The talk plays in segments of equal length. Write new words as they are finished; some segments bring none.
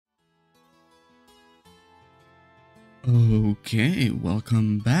Okay,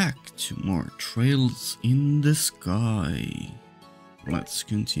 welcome back to more Trails in the Sky. Let's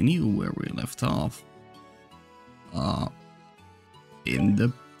continue where we left off. In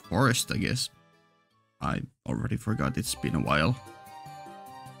the forest, I guess. I already forgot, it's been a while.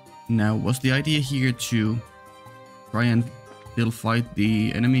 Now, was the idea here to try and still fight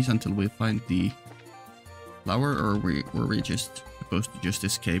the enemies until we find the flower, or were we just supposed to just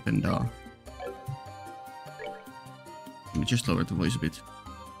escape and let me just lower the voice a bit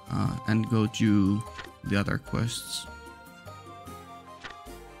and go to the other quests.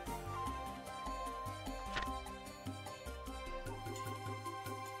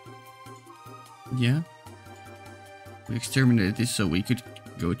 Yeah, we exterminated this so we could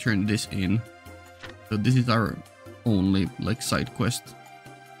go turn this in. So this is our only like side quest.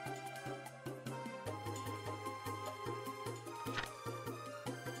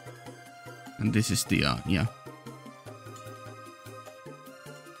 And this is the yeah.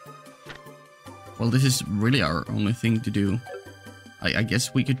 Well, this is really our only thing to do. I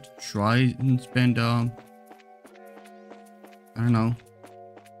guess we could try and spend I don't know,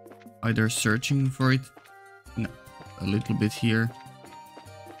 either searching for it a little bit here,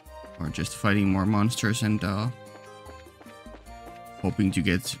 or just fighting more monsters and hoping to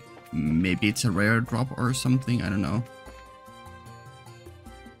get, maybe it's a rare drop or something, I don't know.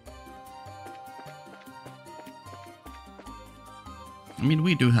 I mean,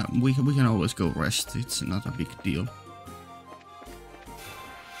 we can always go rest, it's not a big deal.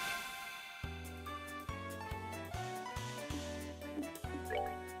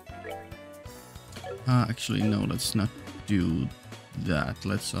 Actually, no, let's not do that.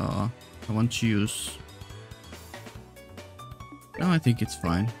 Let's, I want to use... No, I think it's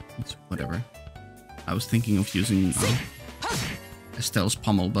fine. It's whatever. I was thinking of using Estelle's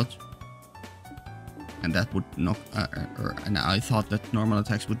pummel, but... And that would knock... and I thought that normal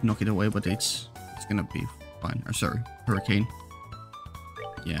attacks would knock it away, but it's gonna be fine. Or sorry, Hurricane.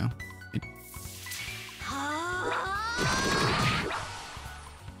 Yeah.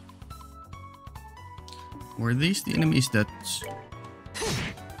 Were these the enemies that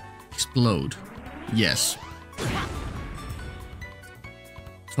explode? Yes.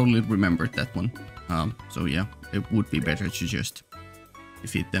 Totally remembered that one. So yeah, it would be better to just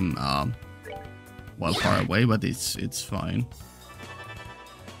defeat them while far away, but it's fine.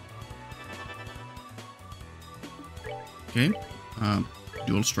 Okay,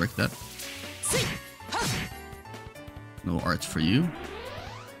 dual strike that. No arts for you,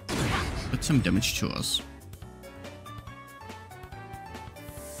 but some damage to us.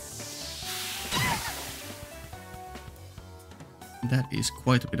 That is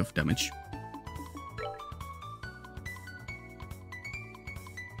quite a bit of damage.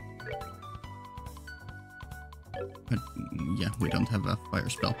 But yeah, we don't have a fire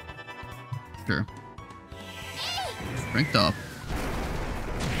spell. Sure. Strength up.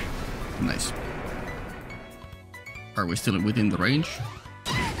 Nice. Are we still within the range?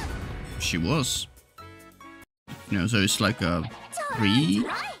 She was. No, so it's like 3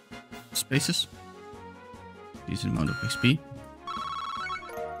 spaces. Decent amount of XP.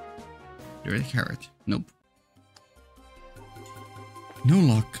 Dirty carrot. Nope. No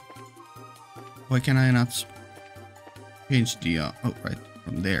luck. Why can I not change the oh right,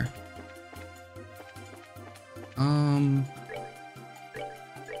 from there.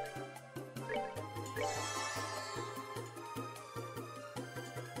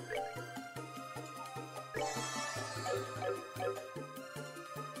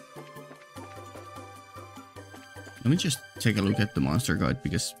 Let me just take a look at the monster guide,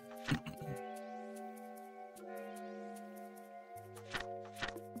 because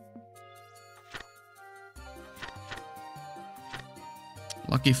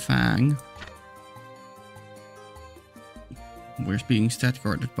Lucky Fang. We're being stat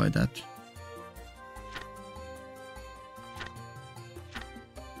guarded by that.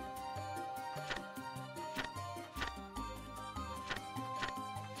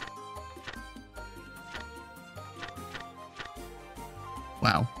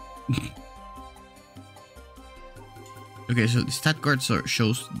 Wow. Okay, so the stat guard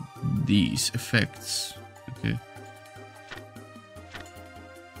shows these effects. Okay.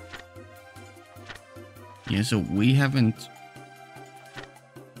 Yeah, so we haven't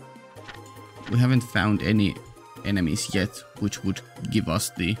found any enemies yet which would give us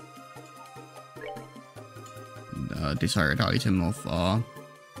the desired item of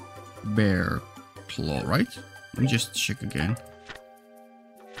bear claw, right? Let me just check again.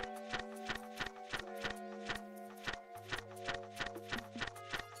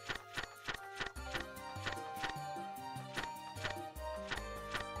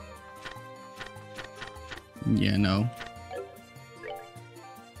 Yeah, no.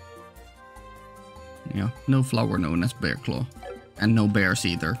 Yeah, no flower known as bear claw. And no bears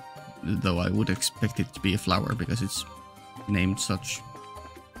either. Though I would expect it to be a flower because it's named such.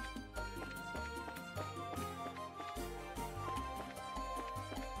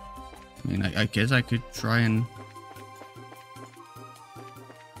 I mean, I guess I could try and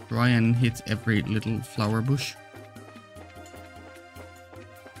hit every little flower bush.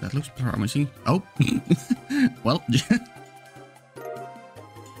 That looks promising. Oh, well,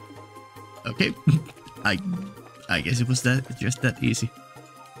 okay. I guess it was just that easy.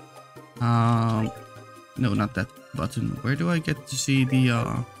 No, not that button. Where do I get to see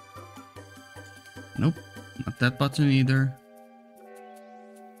the Nope, not that button either.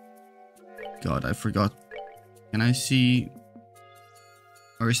 God, I forgot. Can I see?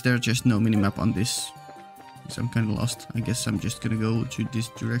 Or is there just no minimap on this? Because I'm kind of lost. I guess I'm just gonna go to this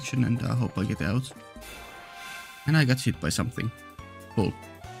direction and hope I get out. And I got hit by something. Cool.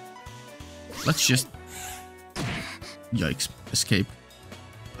 Let's just... Yikes. Escape.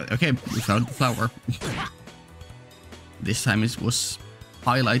 Okay, we found the flower. This time it was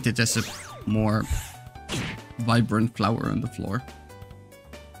highlighted as a more vibrant flower on the floor.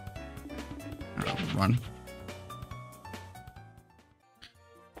 Run.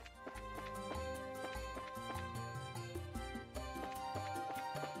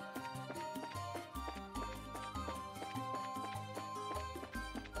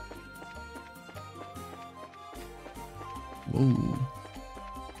 Whoa.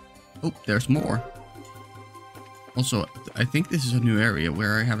 Oh, there's more. Also, I think this is a new area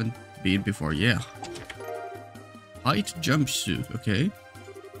where I haven't been before. Yeah. Height jumpsuit, okay.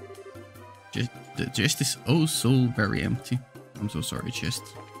 The chest is oh so very empty. I'm so sorry, chest.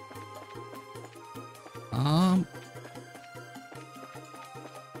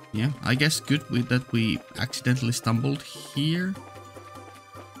 Yeah, I guess good with that we accidentally stumbled here.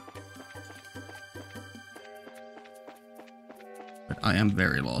 But I am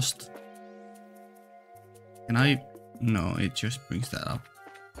very lost. Can I? No, it just brings that up.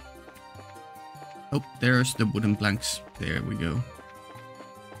 Oh, there's the wooden planks. There we go.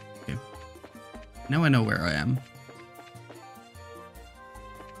 Okay. Now I know where I am.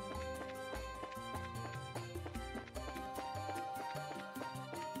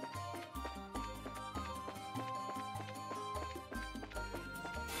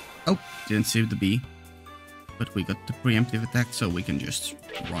 Oh, didn't save the bee. But we got the preemptive attack, so we can just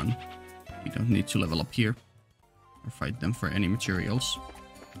run. We don't need to level up here or fight them for any materials.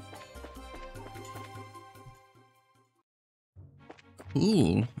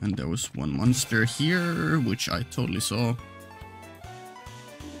 Cool, and there was one monster here, which I totally saw.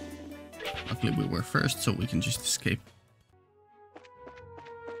 Luckily we were first, so we can just escape.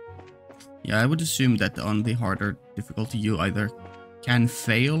 Yeah, I would assume that on the harder difficulty you either can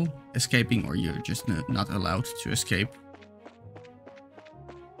fail escaping or you're just not allowed to escape.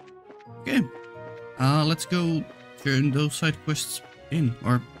 Okay, let's go turn those side quests in,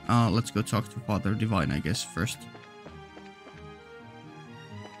 or let's go talk to Father Divine, I guess, first.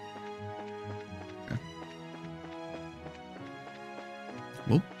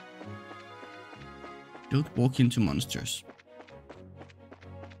 Whoop. Don't walk into monsters.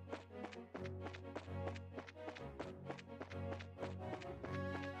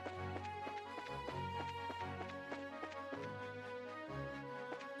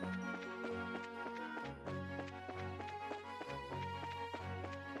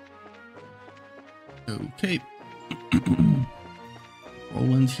 Okay.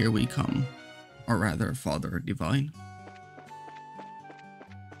 Roland, here we come. Or rather, Father Divine.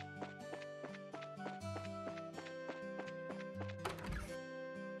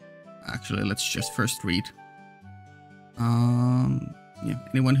 Actually, let's just first read. Yeah.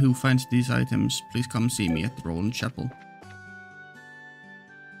 Anyone who finds these items, please come see me at the Roland Chapel.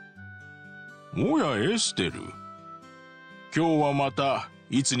 おやエステル。今日はまた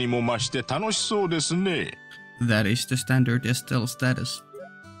いつにも増して楽しそうですね。That is the standard Estelle status.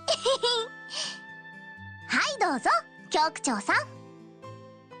 はいどうぞ、局長さん。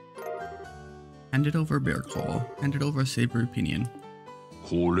Hand it over Bear Claw. Hand it over Saber Opinion.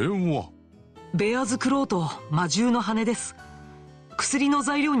 これはベアズクローと魔獣の羽です。薬の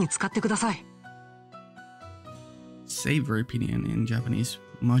材料に使ってください。Saber Opinion in Japanese.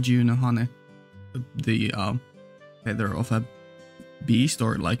 Maju no hane. The feather of a beast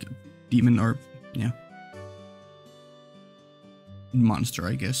or like a demon or yeah. Monster,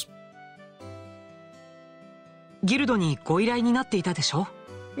 I guess. ギルドにご依頼になっていたでしょ？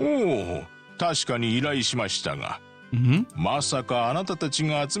おお、確かに依頼しましたが、まさかあなたたち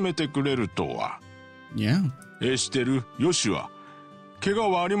が集めてくれるとは。Yeah, エステル、ヨシュア、怪我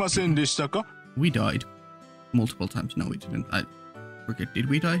はありませんでしたか？ we died multiple times. No, we didn't. I forget. Did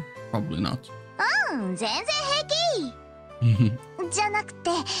we die? Probably not. 全然平気じゃなくて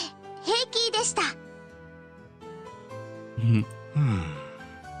平気でした。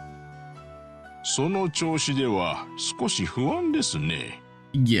その調子では少し不安ですね。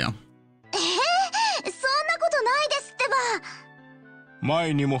Yeah. そんなことないですってば。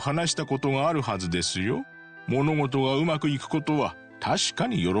前にも話したことがあるはずですよ。物事がうまくいくことは確か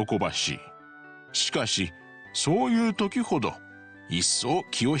に喜ばしい。しかし、そういう時ほど一層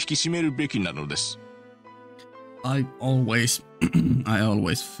気を引き締めるべきなのです。I always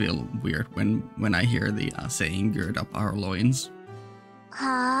feel weird when I hear the saying "gird up our loins."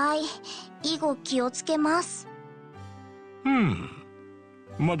 はーい、以後気をつけます。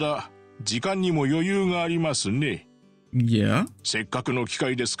まだ時間にも余裕がありますね。Yeah, せっかくの機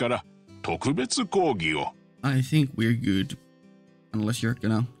会ですから特別講義を。I think we're good. Unless you're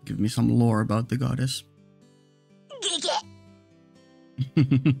gonna give me some lore about the goddess. ゲゲごめん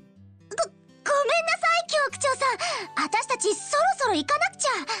なさい、教区長さん。私たちそろそろ行かなくちゃ。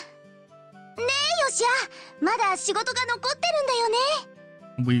ねえ、ヨシア、まだ仕事が残ってるんだよね。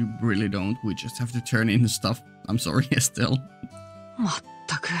 We really don't. We just have to turn in stuff. I'm sorry, Estelle. まっ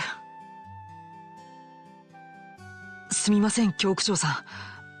たく。すみません、教区長さ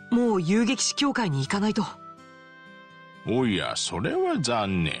ん。もう遊撃士協会に行かないと。おや、それは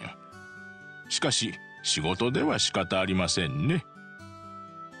残念。しかし仕事では仕方ありませんね。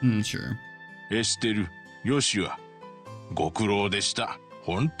Sure. エステル、ヨシュア、ご苦労でした。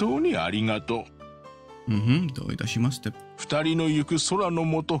本当にありがとう。どういたしまして。二人の行く空の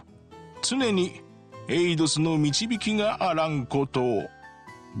もと、常にエイドスの導きがあらんことを。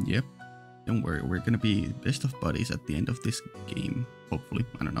Yep. Don't worry, we're gonna be best of buddies at the end of this game. Hopefully,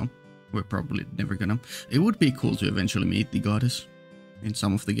 I don't know. We're probably never gonna. It would be cool to eventually meet the goddess in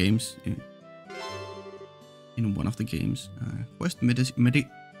some of the games. In one of the games. Quest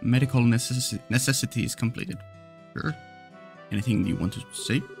medical necessities completed. Sure. Anything you want to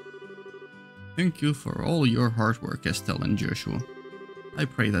say? Thank you for all your hard work, Estelle and Joshua. I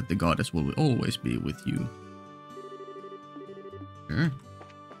pray that the goddess will always be with you. Sure.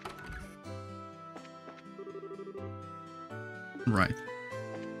 Right.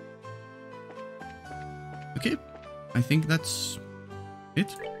 Okay, I think that's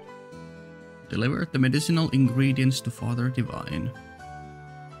it. Deliver the medicinal ingredients to Father Divine.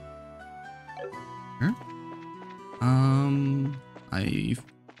 Sure. I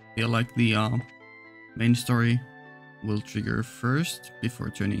feel like the main story will trigger first before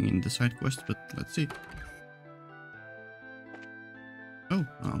turning in the side quest, but let's see. Oh,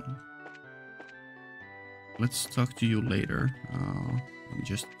 let's talk to you later. Let me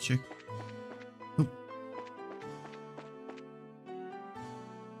just check. Oh.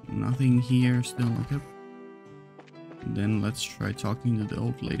 Nothing here still, okay. Then let's try talking to the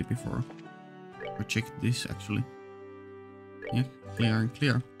old lady before. Or check this actually. Yeah, clear and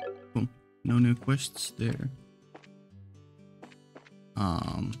clear. Cool. No new quests there.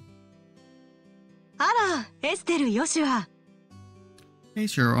 あら、エステル、ヨシュア。Hey,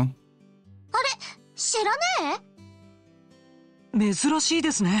 Cheryl. あれ、知らねえ？珍しい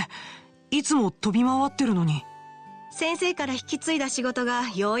ですね。いつも飛び回ってるのに。先生から引き継いだ仕事が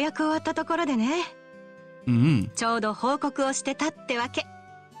ようやく終わったところでね。ちょうど報告をしてたってわけ。あ、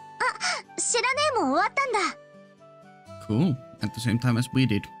知らねえもん終わったんだ。Cool. At the same time as we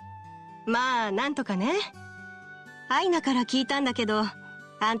did. まあ、なんとかね。アイナから聞いたんだけど、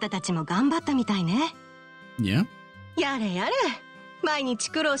あんたたちも頑張ったみたいね。Yeah? やれやれ。毎日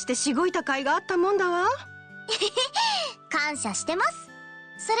苦労してしごいた甲斐があったもんだわ。感謝してます。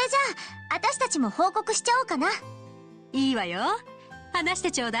それじゃあ、私たちも報告しちゃおうかな。いいわよ。話し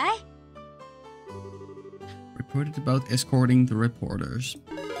てちょうだい。Reported about escorting the reporters.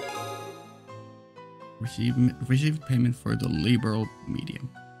 Received payment for the liberal medium.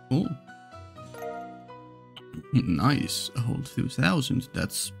 Cool. Nice. A whole 2,000.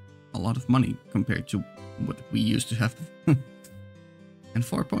 That's a lot of money compared to what we used to have. And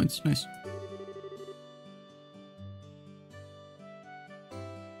 4 points. Nice.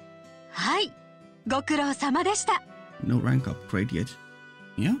 はい。ご苦労様でした。No rank upgrade yet.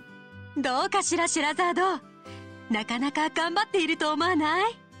 Yeah? どうかしら、シラザード。なかなか頑張っていると思わな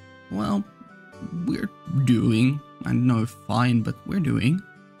い？ Well, we're doing. I don't know if fine, but we're doing.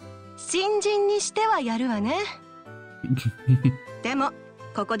 新人にしてはやるわね。でも、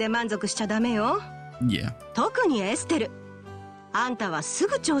ここで満足しちゃダメよ。Yeah. 特にエステル。あんたはす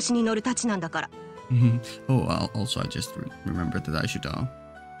ぐ調子に乗るたちなんだから。Oh, also I just remembered that I should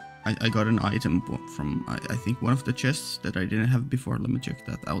I got an item from, I think, one of the chests that I didn't have before. Let me check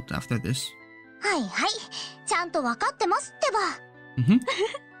that out after this. はいはい、ちゃんと分かってますってば。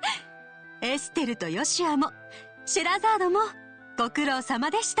エステルとヨシュアもシェラザードもご苦労様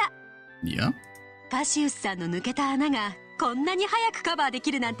でした。Yeah? カシウスさんの抜けた穴がこんなに早くカバーで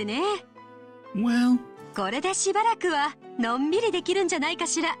きるなんてね。Well... これでしばらくはのんびりできるんじゃないか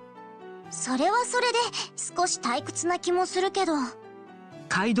しら。それはそれで少し退屈な気もするけど。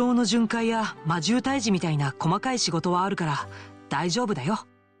街道の巡回や魔獣退治みたいな細かい仕事はあるから大丈夫だよ。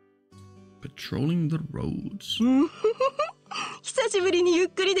Patrolling the roads. 久しぶりにゆっ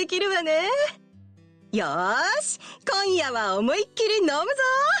くりできるわね。よーし、今夜は思いっきり飲むぞ。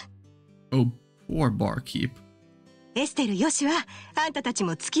Oh, poor barkeep. エステル、ヨシはあんたたち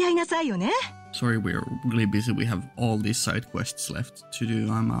も付き合いなさいよね。Sorry, we're really busy. We have all these side quests left to do.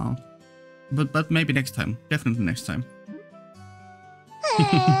 But maybe next time. Definitely next time. 酔っ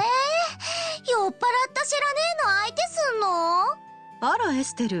払った知らねえの相手すんの？あらエ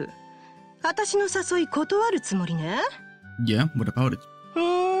ステル、私の誘い断るつもりね。Yeah, what about it?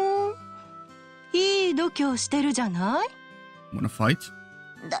 いい度胸してるじゃない？ Wanna fight?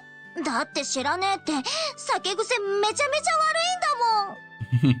 だって知らねえって酒癖めちゃめちゃ悪いん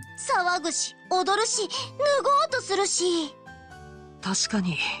だもん。騒ぐし踊るし脱ごうとするし。確か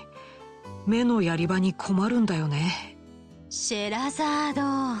に目のやり場に困るんだよね。シェラザ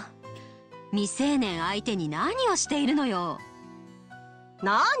ード、未成年相手に何をしているのよ。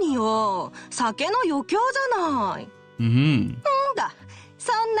何よ、酒の余興じゃない。なんだ、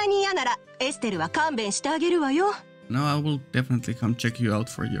そんなに嫌ならエステルは勘弁してあげるわよ。No, I will definitely come check you out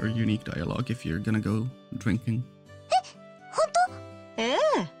for your unique dialogue if you're gonna go drinking. 本当？ええ。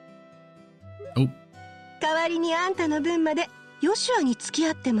Oh. 代わりにあんたの分までヨシュアに付き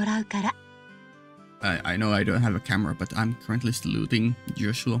合ってもらうから。I know I don't have a camera, but I'm currently saluting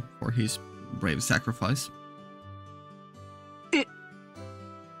Joshua for his brave sacrifice.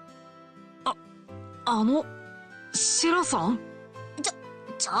 シェラさん？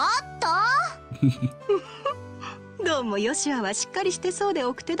ちょっとどうもヨシュアはしっかりしてそうで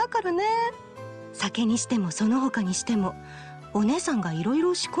奥手だからね。酒にしてもその他にしてもお姉さんがいろい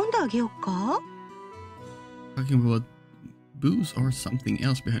ろ仕込んであげようか。 Talking about booze or something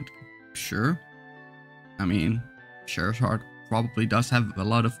else behind? Sure. I mean, Sheriff's Heart probably does have a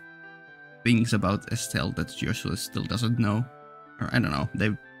lot of things about Estelle that Joshua still doesn't know. Or I don't know,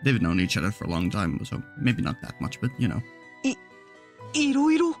 they've known each other for a long time, so maybe not that much, but you know. い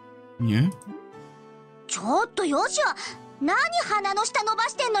ろいろ。Yeah? ちょっとヨシュア、何鼻の下伸ば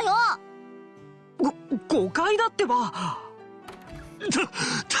してんのよ。誤解だってば。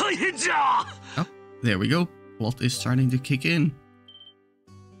大変じゃ。 Oh, there we go. Plot is starting to kick in.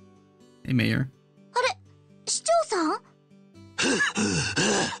 Hey, Mayor. あれ、市長さん？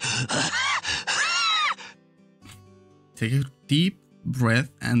 Take a deep breath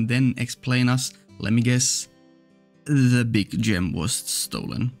and then explain us. Let me guess. The big gem was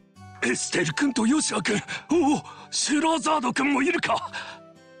stolen. エステル君とヨシア君、おお、シェラーザード君もいるか。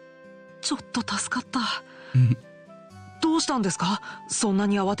ちょっと助かった。どうしたんですか？そんな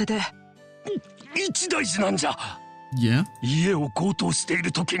に慌てて。一大事なんじゃ。Yeah? 家を強盗してい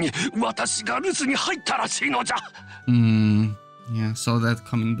る時に私が留守に入ったらしいのじゃ。Yeah, saw that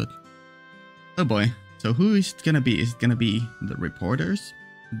coming, but... Oh boy. So who is it gonna be? Is it gonna be the reporters?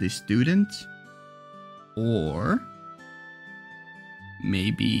 The student? Or...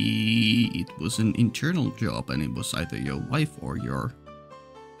 maybe it was an internal job and it was either your wife or your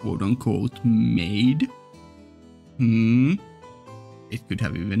quote-unquote maid? It could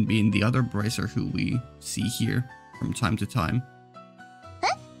have even been the other bracer who we see here from time to time.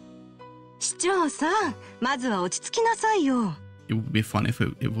 市長さん、まずは落ち着きなさいよ。 It would be fun if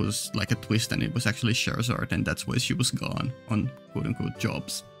it was like a twist and it was actually Charizard and that's why she was gone on quote-unquote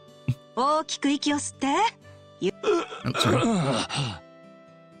jobs. 大きく息を吸って。Oh, sorry.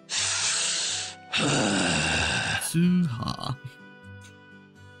 Suha.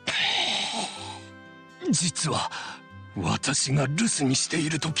 実は私が留守にしてい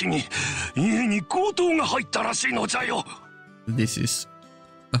る時に家に強盗が入ったらしいのじゃよ。 This is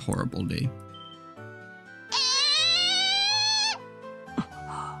a horrible day.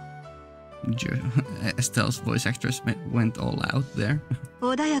 Estelle's voice actress went all out there.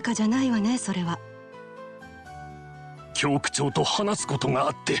 穏やかじゃないわね、それは。教区長と話すことがあ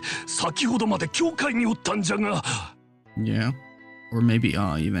って先ほどまで教会におったんじゃが。 Yeah. Or maybe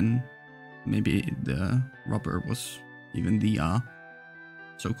maybe the robber was even the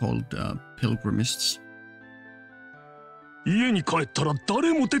so-called pilgrimists. 家に帰ったら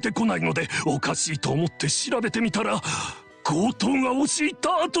誰も出てこないのでおかしいと思って調べてみたら強盗が押し入っ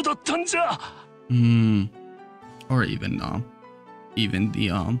た後だったんじゃ。Or even the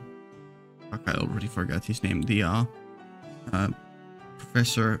fuck, I already forgot his name. The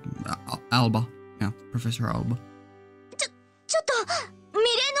Professor Alba. Yeah, Professor Alba. ちょっとミレ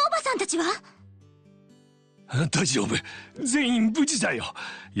ーのおばさんたちは？大丈夫、全員無事だよ。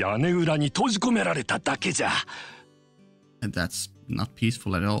屋根裏に閉じ込められただけじゃ。And that's not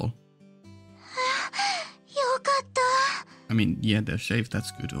peaceful at all. よかった。I mean, yeah, they're safe.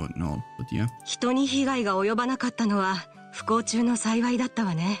 That's good and all, but yeah. 人に被害が及ばなかったのは不幸中の幸いだった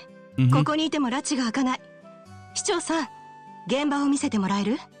わね。ここにいても拉致が開かない。市長さん、現場を見せてもらえ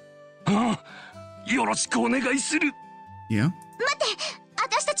る？よろしくお願いする。Yeah? 待って、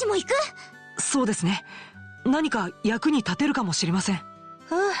私たちも行く？そうですね。何か役に立てるかもしれません。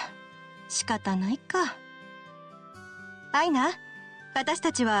仕方ないか。アイナ、私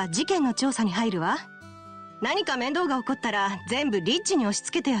たちは事件の調査に入るわ。何か面倒が起こったら全部リッチに押し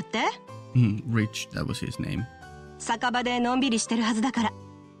付けてやって。Rich, that was his name. 酒場でのんびりしてるはずだから。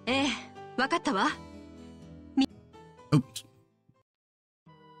わかったわ。Oops.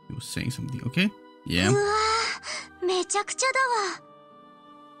 He was saying something, okay? Yeah. うわー、めちゃくちゃだわ。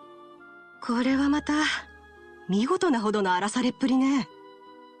これはまた見事なほどの荒らされっぷりね。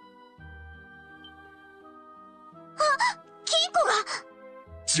金庫が。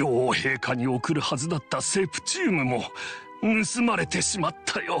女王陛下に送るはずだったセプチウムも盗まれてしまっ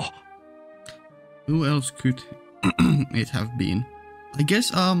たよ。Who else could it have been? I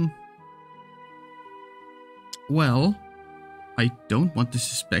guess, well, I don't want to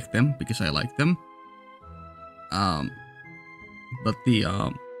suspect them because I like them. But the,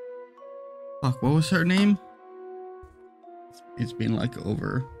 fuck, what was her name? It's been like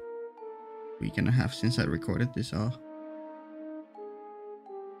over a week and a half since I recorded this, let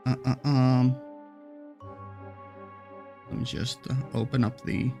me just open up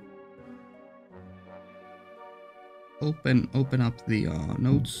the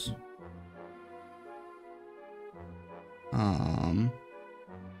notes.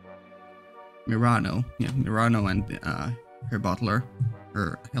 Mirano, yeah, Mirano and her butler,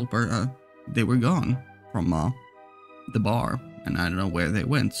 her helper, they were gone from the bar, and I don't know where they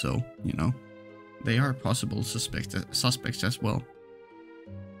went. So you know, they are possible suspects as well.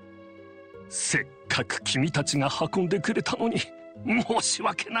 せっかく君たちが運んでくれたのに申し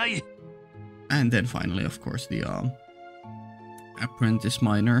訳ない。 And then finally, of course, the apprentice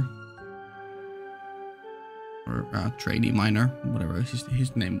miner or trainee miner, whatever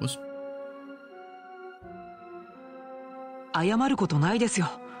his name was. 謝ることないです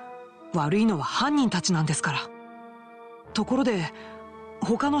よ。悪いのは犯人たちなんですから。ところで、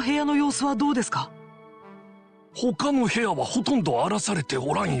他の部屋の様子はどうですか？他の部屋はほとんど荒らされて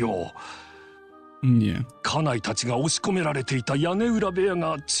おらんよ。Yeah. 家内たちが押し込められていた屋根裏部屋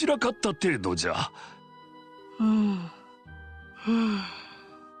が散らかった程度じゃ。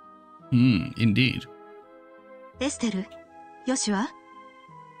Indeed. エステル、ヨシは？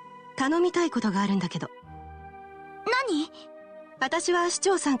頼みたいことがあるんだけど。何？私は市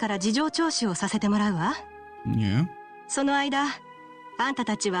長さんから事情聴取をさせてもらうわ。Yeah. その間、あんた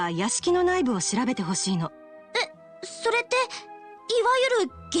たちは屋敷の内部を調べてほしいの。それっていわゆ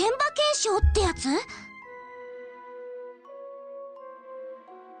る現場検証ってやつ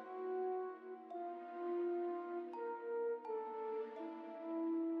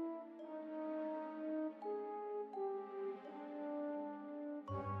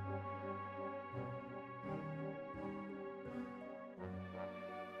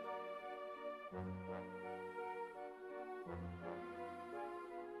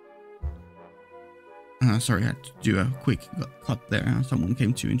？Sorry, I had to do a quick cut there. Someone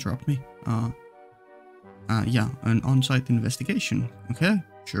came to interrupt me. Yeah, an on-site investigation. Okay,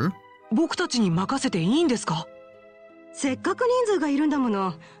 sure. 僕たちに任せていいんですか？せっかく人数がいるんだも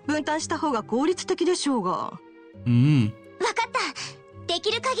の、分担した方が効率的でしょうが。わかった。で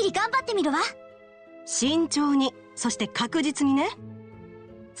きる限り頑張ってみるわ。慎重に、そして確実にね。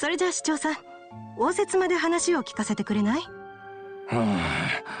それじゃあ市長さん、応接まで話を聞かせてくれない？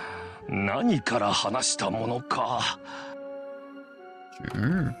何から話したものか。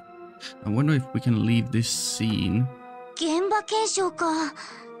 Sure. I wonder if we can leave this scene. 現場検証か。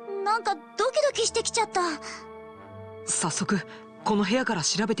なんかドキドキしてきちゃった。早速この部屋から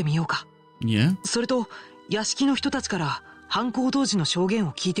調べてみようか。Yeah. それと屋敷の人たちから犯行当時の証言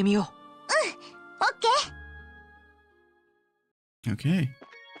を聞いてみよう。Okay.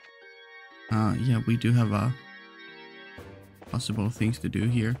 Yeah, we do have possible things to do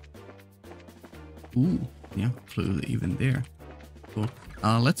here. Ooh, yeah, flew even there. Cool.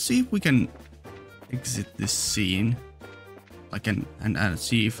 Let's see if we can exit this scene like and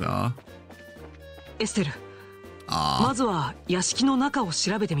see if エステル、まずは屋敷の中を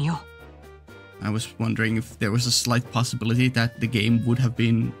調べてみよう。 I was wondering if there was a slight possibility that the game would have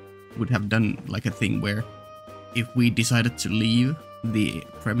done like a thing where if we decided to leave the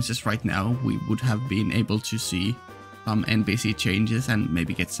premises right now, we would have been able to see some NPC changes and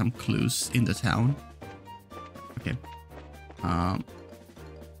maybe get some clues in the town. Okay.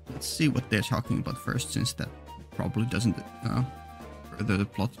 Let's see what they're talking about first, since that probably doesn't further the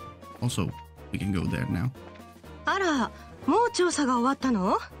plot. Also, we can go there now. あら、もう調査が終わった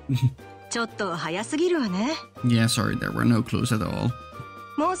の？ちょっと早すぎるわね。Yeah, sorry, there were no clues at all.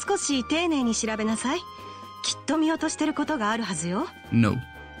 もう少し丁寧に調べなさい。きっと見落としてることがあるはずよ。No.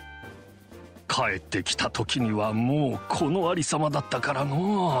 帰ってきた時にはもうこのありさまだったから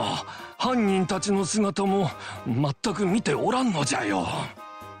の犯人たちの姿も全く見ておらんのじゃよ。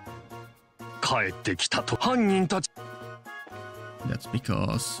帰ってきたと犯人たち That's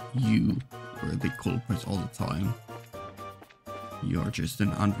because you were the culprits all the time. You're just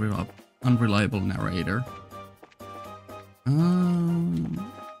an unreliable narrator.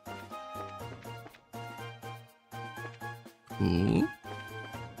 Cool.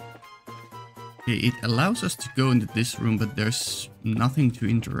 Okay, it allows us to go into this room, but there's nothing to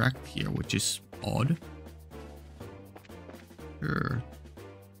interact here, which is odd. Sure.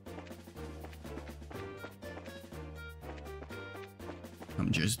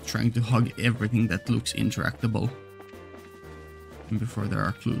 I'm just trying to hug everything that looks interactable. And before there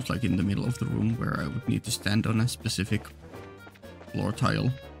are clues like in the middle of the room where I would need to stand on a specific floor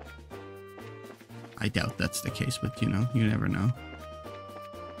tile. I doubt that's the case, but you know, you never know.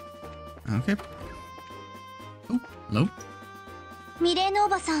 Okay. Oh, hello? ミレーヌお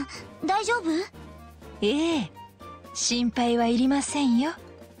ばさん、大丈夫？ええ、心配はいりませんよ。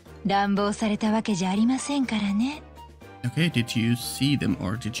乱暴されたわけじゃありませんからね。 Okay, did you see them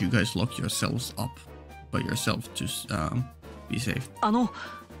or did you guys lock yourselves up by yourself to be safe?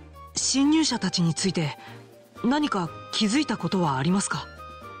 侵入者たちについて何か気づいたことはありますか？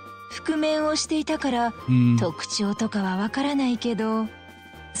覆面をしていたから特徴とかはわからないけど、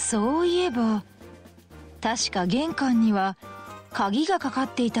そういえば確か玄関には鍵がかかっ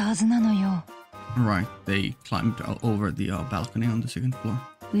ていたはずなのよ。 Right, they climbed over the balcony on the second floor.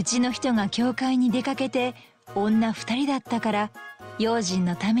 うちの人が教会に出かけて女2人だったから用心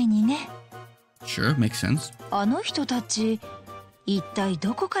のためにね。 Sure, makes sense. あの人たち一体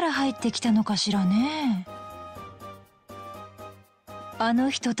どこから入ってきたのかしらね。あ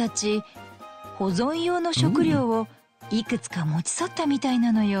の人たち保存用の食料をいくつか持ち去ったみたい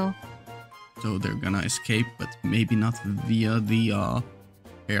なのよ。 So they're gonna escape, but maybe not via the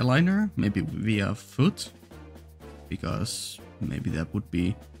airliner, maybe via foot, because maybe that would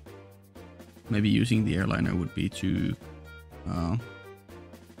be, maybe using the airliner would be too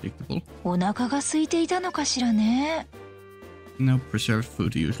predictable. お腹が空いていたのかしらね。 No, preserved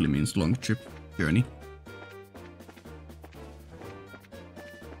food usually means long trip journey.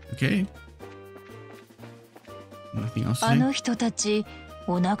 Okay. Nothing else to あ say? の人たち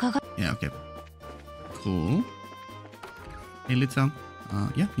お腹が Yeah, okay. Cool. Hey, Litsa.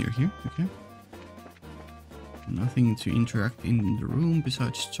 Yeah, you're here. Okay. Nothing to interact in the room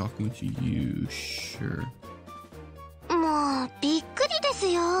besides talking to you. Sure. もうびっくりです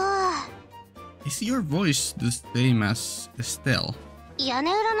よ。 Is your voice the same as Estelle? 屋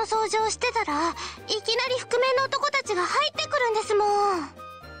根裏の掃除をしてたらいきなり覆面の男たちが入ってくるんですもん。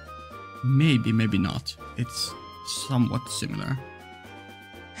 Maybe, maybe not. It's somewhat similar.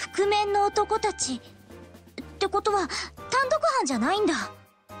 覆面の男たちってことは単独犯じゃないんだ。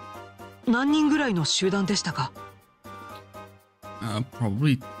何人ぐらいの集団でしたか？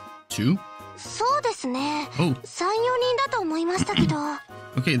 Probably two. そうですね。Oh. 3、4人だと思いましたけど。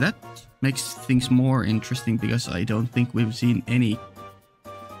 Okay, that makes things more interesting because I don't think we've seen any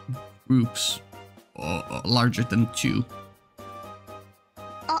groups larger than two.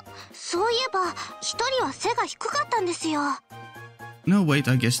 あ、そういえば一人は背が低かったんですよ。 No, wait,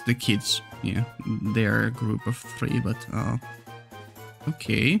 I guess the kids, yeah, they're a group of three, but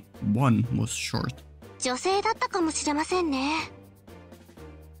okay, one was short. 女性だったかもしれませんね。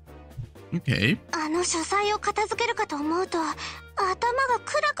 Okay. あの書斎を片付けるかと思うと頭が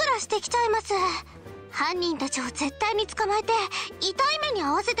クラクラしてきちゃいます。犯人たちを絶対に捕まえて痛い目に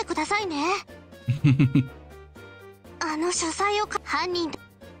遭わせてくださいね。あの書斎を犯人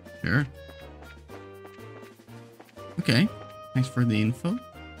Sure. Okay, thanks for the info.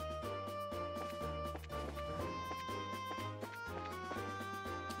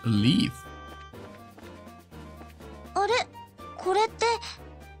 Leave. あれこれって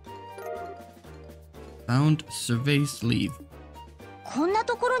Found surveys leave. こんな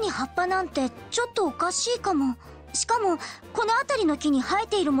ところに葉っぱなんてちょっとおかしいかも。しかもこの辺りの木に生え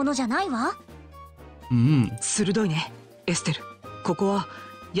ているものじゃないわ。鋭いねエステル。ここは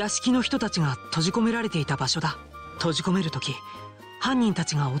屋敷の人たちが閉じ込められていた場所だ。閉じ込める時犯人た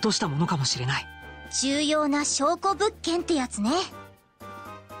ちが落としたものかもしれない。重要な証拠物件ってやつね。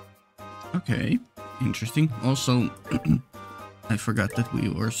 Okay, interesting. Also, I forgot that we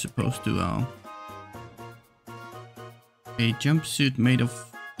were supposed to a jumpsuit made of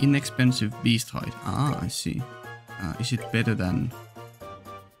inexpensive beast hide. Ah, I see. Is it better than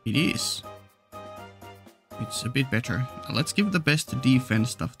it is? It's a bit better. Let's give the best defense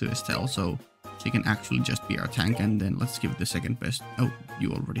stuff to Estelle, so she can actually just be our tank, and then let's give the second best. Oh,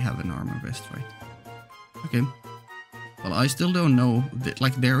 you already have an armor vest, right? Okay. Well, I still don't know.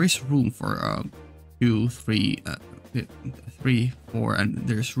 Like, there is room for 2, 3, 3, 4, and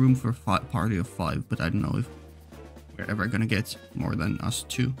there's room for party of 5, but I don't know if we're ever gonna get more than us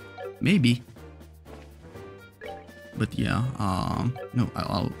 2. Maybe. But yeah, no,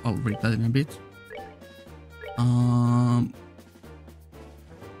 I'll read that in a bit.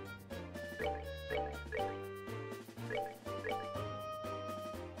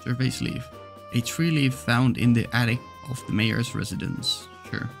 Survey sleeve. A tree leaf found in the attic of the mayor's residence.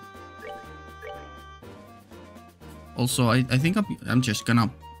 Sure. Also, I think I'm just gonna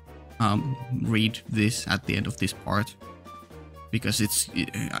read this at the end of this part, because it's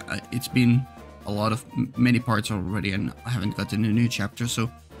been a lot of many parts already, and I haven't gotten a new chapter, so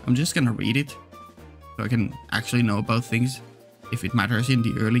I'm just gonna read it so I can actually know about things if it matters in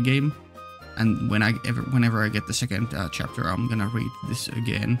the early game. And whenever I get the second chapter, I'm gonna read this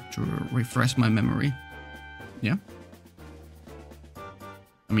again to refresh my memory. Yeah.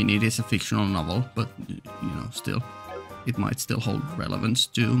 I mean, it is a fictional novel, but you know, still, it might still hold relevance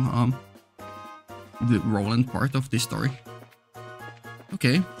to the Roland part of this story.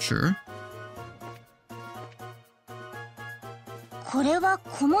 Okay, sure. これは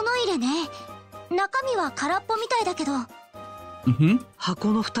小物入れね。中身は空っぽみたいだけど。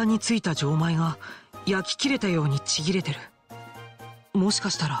箱の蓋についた錠前が焼き切れたようにちぎれてる。もしか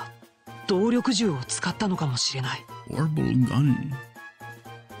したら動力銃を使ったのかもしれない。Orbital gun.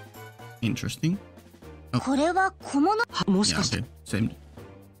 Interesting. これは小物。もしかして。Same.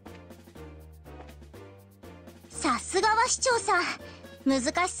 さすがは市長さん。難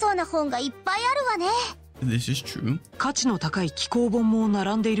しそうな本がいっぱいあるわね。This is true. 価値の高い機構本も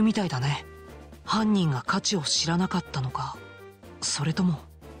並んでいるみたいだね。犯人が価値を知らなかったのか、それとも。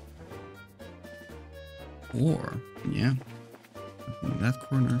Or, yeah. That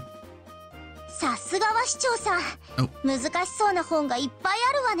corner. さすがは市長さん。難しそうな本がいっぱい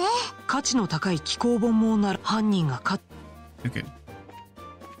あるわね。価値の高い機構本も犯人がOkay.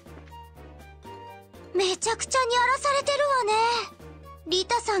 めちゃくちゃに荒らされてるわね。リ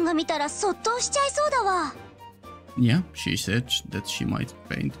タさんが見たらそっとしちゃいそうだわ。Yeah, she said that she might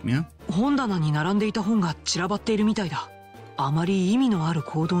faint, yeah. 本棚に並んでいた本が散らばっているみたいだ。あまり意味のある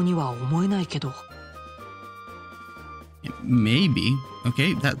行動には思えないけど。Maybe.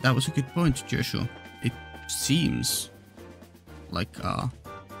 Okay, that was a good point, Joshua. It seems like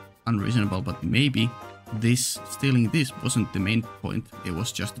unreasonable, but maybe stealing this wasn't the main point. It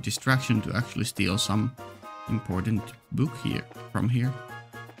was just a distraction to actually steal some important book from here.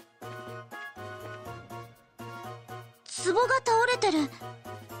 壺が倒れてる。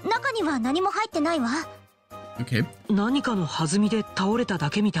中には何も入ってないわ。Okay. 何かの弾みで倒れただ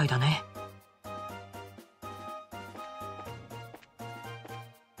けみたいだね。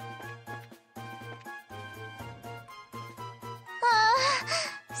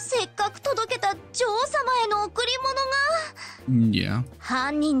せっかく届けた女王様への贈り物が。Yeah.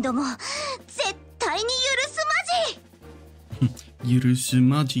 犯人ども、絶対に許すまじ。許す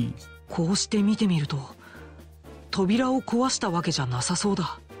まじ。こうして見てみると、扉を壊したわけじゃなさそう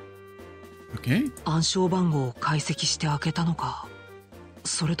だ。Okay. 暗証番号を解析して開けたのか、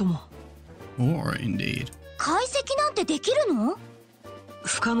それとも。Or indeed. 解析なんてできるの？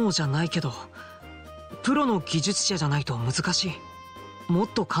不可能じゃないけど、プロの技術者じゃないと難しい。もっ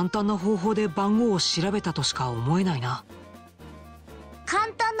と簡単な方法で番号を調べたとしか思えないな。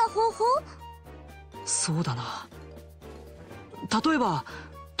簡単な方法？そうだな。例えば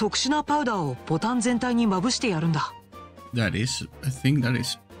特殊なパウダーをボタン全体にまぶしてやるんだ。That is a thing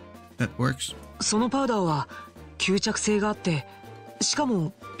that works. そのパウダーは吸着性があって、しか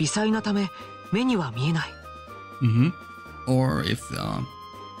も微細なため目には見えない。Or if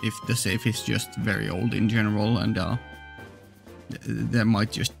the safe is just very old in general, and there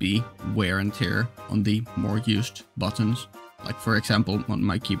might just be wear and tear on the more used buttons. Like, for example, on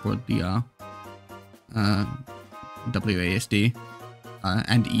my keyboard, the WASD,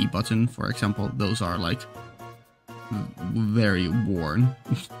 and E button, for example, those are like very worn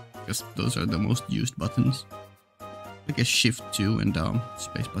because those are the most used buttons. I guess Shift 2 and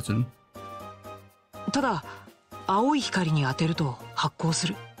space button. ただ青い光に当てると発光す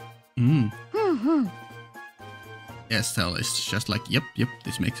る。Estelle is just like, yep,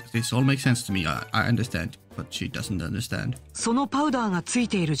 this all makes sense to me. I understand, but she doesn't understand. そのパウダーがつい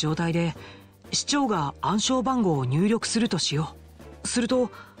ている状態で市長が暗証番号を入力するとしよう。する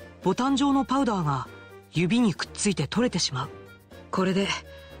とボタン状のパウダーが指にくっついて取れてしまう。これで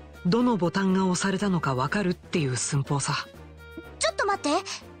どのボタンが押されたのかわかるっていう寸法さ。ちょっと待って、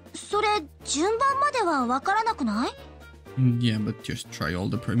それ順番まではわからなくない？ Yeah, but just try all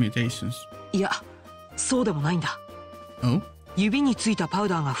the permutations. いや、そうでもないんだ。Oh? 指についたパウ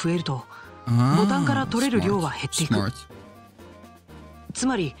ダーが増えるとボタンから取れる量は減っていく。つ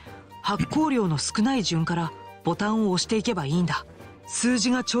まり発光量の少ない順からボタンを押していけばいいんだ。数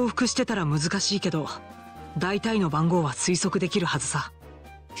字が重複してたら難しいけど大体の番号は推測できるはずさ。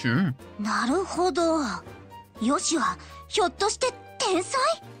Sure. なるほど。ヨシはひょっとして天才？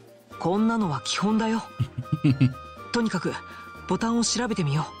こんなのは基本だよ。とにかくボタンを調べて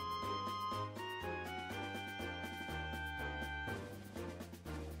みよ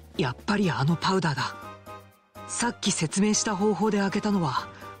う。やっぱりあのパウダーだ。さっき説明した方法で開けたのは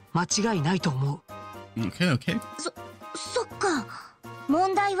間違いないと思う。Okay. そっか。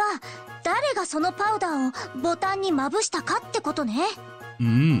問題は誰がそのパウダーをボタンにまぶしたかってことね。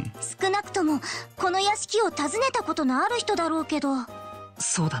少なくともこの屋敷を訪ねたことのある人だろうけど。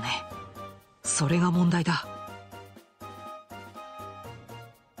そうだね、それが問題だ。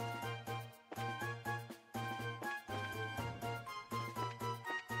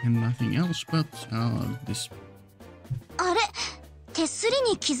And nothing else but this. あれ、手す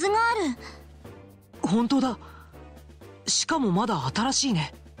りに傷がある。本当だ。しかもまだ新しい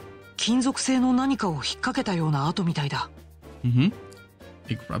ね。金属製の何かを引っ掛けたような跡みたいだ。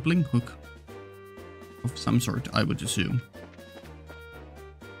A grappling hook of some sort, I would assume.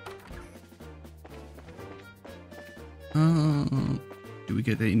 Do we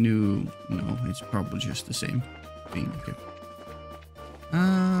get a new? No, it's probably just the same thing.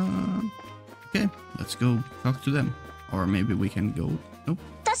 Okay, let's go talk to them. Or maybe we can go. Nope.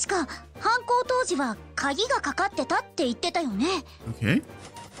 確か犯行当時は鍵がかかってたって言ってたよね。Okay.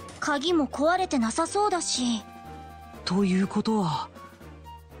 鍵も壊れてなさそうだし。ということは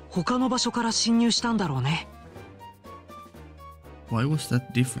他の場所から侵入したんだろうね。Why was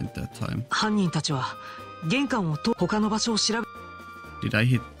that different that time? 犯人たちは玄関を他の場所を調べ。Did I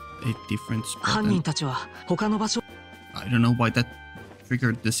hit a different spot? 犯人たちは他の場所。I don't know why that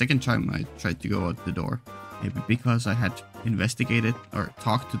triggered the second time I tried to go out the door. Maybe because I had investigated or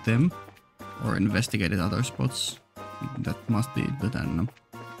talked to them or investigated other spots. That must be it, but I don't know.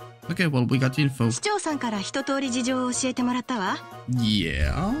 Okay, well, we got info. 市長さんから一通り事情を教えてもらったわ。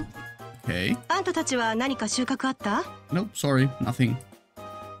Yeah. Okay. あんたたちは何か収穫あった？ Nope, sorry, nothing.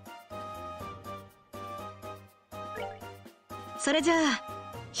 それじゃあ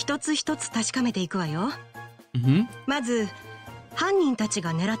一つ一つ確かめていくわよ。まず犯人たち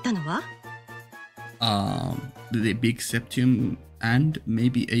が狙ったのはthe big septum and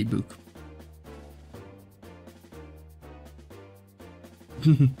maybe a book.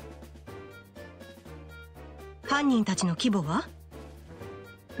 犯人たちの規模は？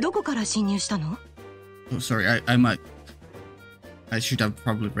どこから侵入したの？ Oh, sorry, I should have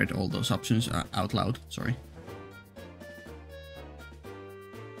probably read all those options out loud. Sorry.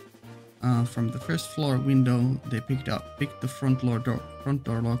 From the first floor window, they picked the front door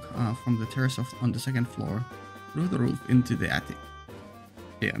lock from the terrace on the second floor, through the roof into the attic.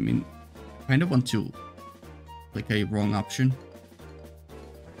 Yeah, I mean, kind of want to click a wrong option.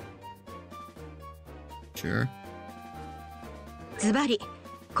 Sure. ズバリ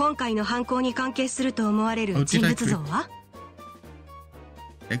今回の犯行に関係すると思われる人物像は？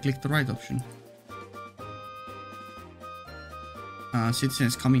 I clicked the right option.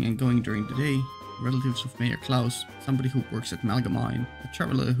 Citizens coming and going during the day, relatives of Mayor Klaus, somebody who works at Malga Mine, a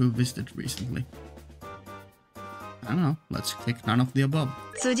traveler who visited recently. I don't know, let's click none of the above.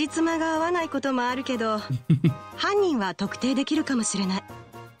 辻褄が合わないこともあるけど犯人は特定できるかもしれない。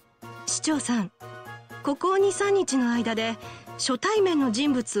市長さん、ここ 2,3 日の間で初対面の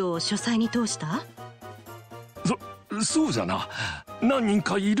人物を書斎に通した？そうじゃな。何人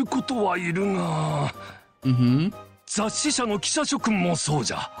かいることはいるが、雑誌社の記者諸君もそう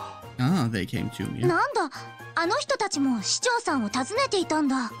じゃ。They came to me. なんだ、あの人たちも市長さんを訪ねていたん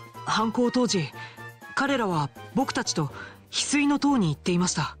だ。犯行当時彼らは僕たちと翡翠の塔に行っていま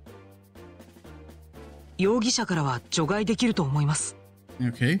した。容疑者からは除外できると思います。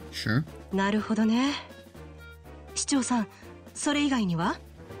Okay, sure. なるほどね。市長さん、それ以外には？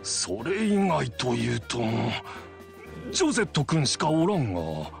それ以外というとジョゼット君しかおらんが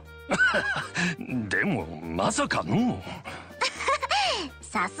でもまさかの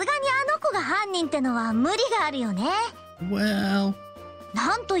さすがにあの子が犯人ってのは無理があるよね。 Well...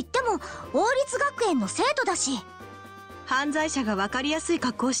 なんといっても王立学園の生徒だし。犯罪者が分かりやすい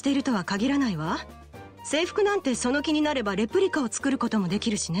格好をしているとは限らないわ。制服なんてその気になればレプリカを作ることもで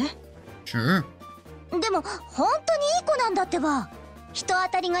きるしね。 Sure. でも本当にいい子なんだってば。人当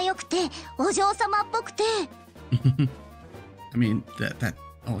たりが良くてお嬢様っぽくて。I mean, that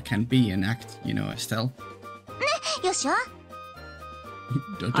all can be an act, you know, Estelle. ね、よしは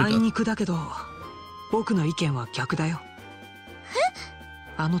あいにくだけど僕の意見は逆だよ。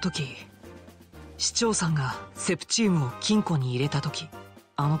あの時市長さんがセプチウムを金庫に入れた時、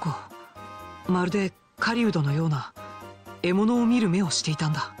あの子まるで狩人のような獲物を見る目をしていた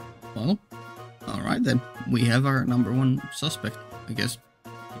んだ。 Well, alright then. We have our number one suspect, I guess.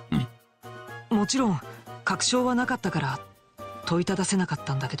 もちろん確証はなかったから問いただせなかっ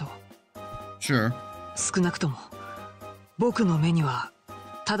たんだけど、 Sure. 少なくとも僕の目には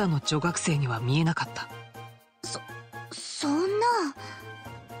ただの女学生には見えなかった。そんな。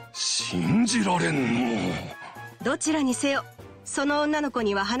信じられんの。どちらにせよ、その女の子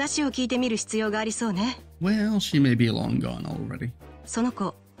には話を聞いてみる必要がありそうね。 Well, she may be long gone already. その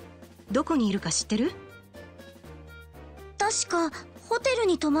子、どこにいるか知ってる？確かホテル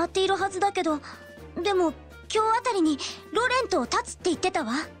に泊まっているはずだけど、でも今日あたりにロレントを立つって言ってた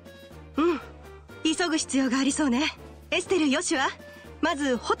わ。うん、急ぐ必要がありそうね。エステル、よしはま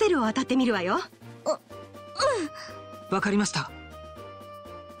ずホテルを当たってみるわよ。わかりました。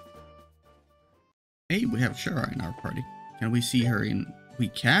 Hey, we have Shara in our party. Can we see her in... We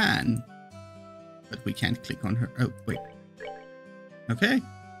can. But we can't click on her. Oh, wait. Okay.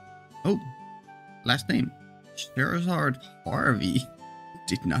 Oh. Last name. Sherazard Harvey.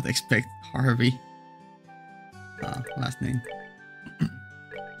 Did not expect Harvey. Last name.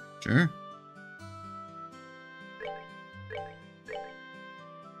 Sure.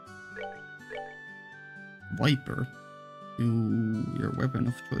 Viper. Your weapon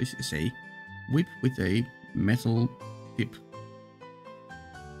of choice is a whip with a metal tip.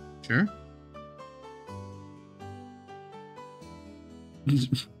 Sure.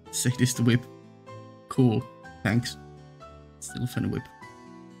 Sadist whip. Cool. Thanks. Still fun whip.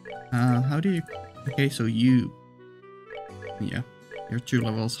 How do you... Okay, so you... Yeah. You're 2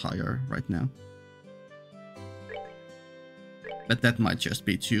 levels higher right now. But that might just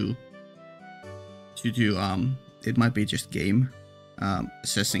be it might be just game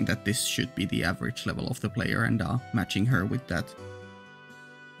assessing that this should be the average level of the player and matching her with that.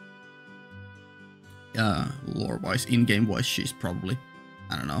 Lore wise, in-game wise, she's probably,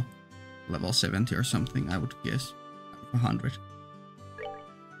 I don't know, level 70 or something, I would guess. 100.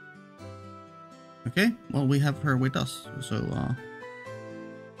 Okay, well, we have her with us, so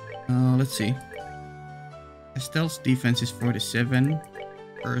let's see. Estelle's defense is 47,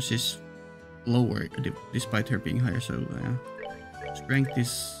 hers is lower despite her being higher, so strength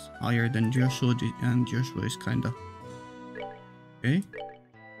is higher than Joshua, and Joshua is kinda okay.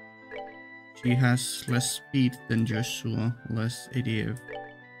 She has less speed than Joshua, less ADF,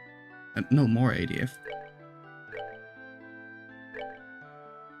 no, more ADF.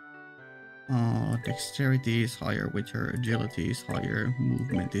 Dexterity is higher with her, agility is higher,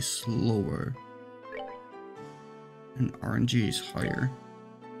 movement is lower, and RNG is higher.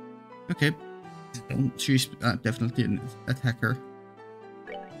 Okay, so she's definitely an attacker.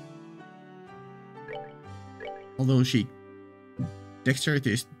 Although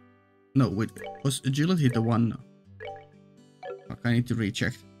dexterity is... No, wait, was agility the one... I need to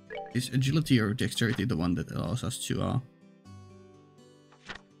recheck. Is agility or dexterity the one that allows us to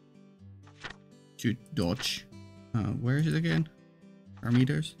dodge? Where is it again?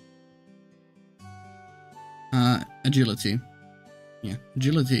 Parameters? Agility. Yeah,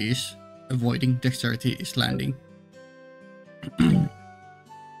 agility is avoiding, dexterity is landing.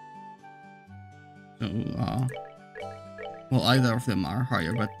 So, well, either of them are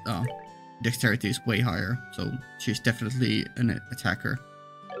higher, but dexterity is way higher, so she's definitely an attacker.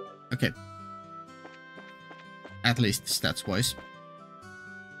 Okay. At least stats-wise.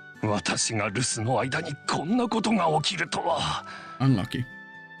 私が留守の間にこんなことが起きるとは。 Unlucky.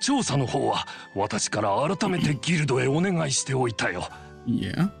 調査の方は私から改めてギルドへお願いしておいたよ。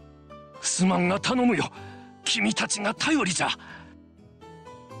Yeah. すまんが頼むよ。君たちが頼りじゃ。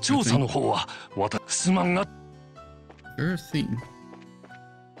調査の方はすまんが。Sure thing.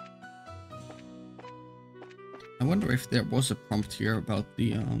 I wonder if there was a prompt here about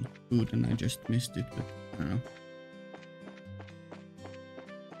the food and I just missed it, but I don't know.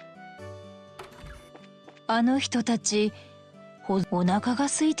 あの人たち、お腹が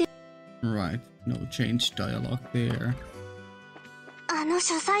空いて。Right, no change dialogue there. あの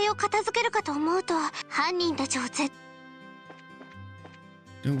書斎を片付けるかと思うと、犯人たちを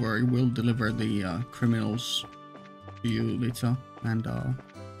Don't worry, we'll deliver the criminals to you, Lita, and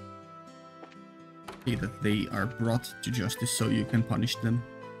see that they are brought to justice so you can punish them.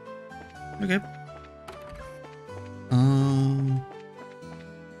 Okay.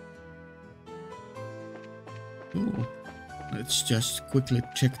 Cool. Let's just quickly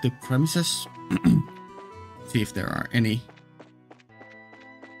check the premises. See if there are any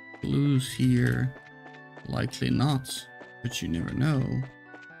clues here. Likely not, but you never know.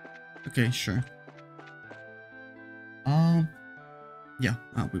 Okay, sure. Yeah,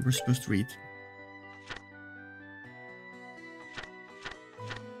 we were supposed to read.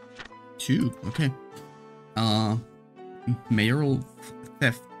 2, okay. Mayoral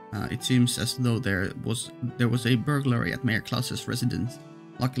theft. It seems as though there was a burglary at Mayor Klaus's residence.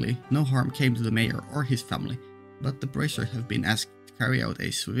 Luckily, no harm came to the mayor or his family, but the bracers have been asked to carry out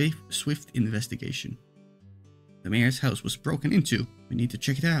a swift investigation. The mayor's house was broken into. We need to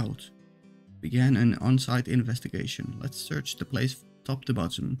check it out. Began an on-site investigation. Let's search the place top to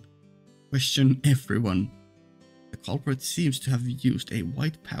bottom. Question everyone. The culprit seems to have used a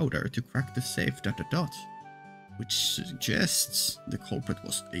white powder to crack the safe ... which suggests the culprit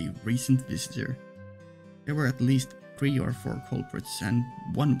was a recent visitor. There were at least 3 or 4 culprits and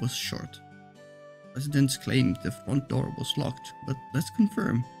one was short. Residents claimed the front door was locked, but let's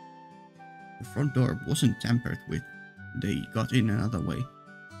confirm. The front door wasn't tampered with. They got in another way.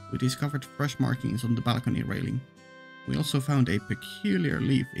 We discovered fresh markings on the balcony railing. We also found a peculiar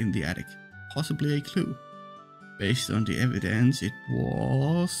leaf in the attic, possibly a clue. Based on the evidence, it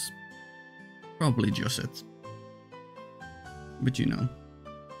was probably Josette. But you know,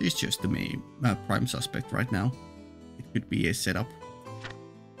 she's just the main prime suspect right now. It could be a setup.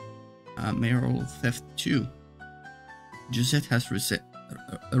 Mayoral theft 2. Josette has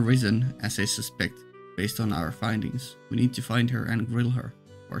arisen as a suspect based on our findings. We need to find her and grill her,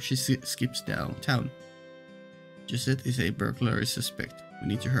 or she skips downtown. Josette is a burglary suspect. We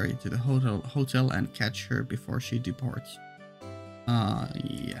need to hurry to the hotel and catch her before she departs.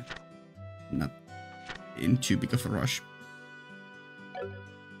 Yeah. Not in too big of a rush.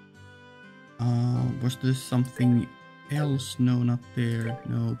 Was there something else? No, not there.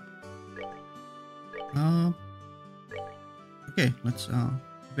 Nope. Okay, let's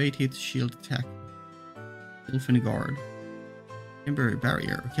evade hit, shield attack. Elfin guard. Temporary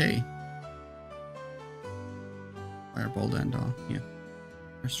barrier, okay. Firebolt and yeah.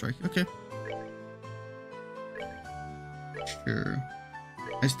 Air strike, okay. Sure.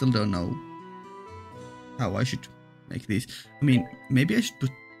 I still don't know how I should make these. I mean, maybe I should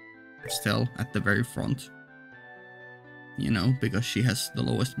put Estelle at the very front. You know, because she has the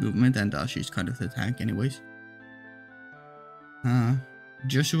lowest movement and she's kind of the tank anyways.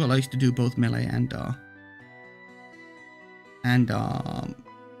 Joshua likes to do both melee and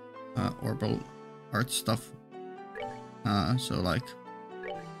orbital art stuff. So like,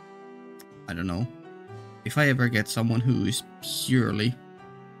 I don't know. If I ever get someone who is purely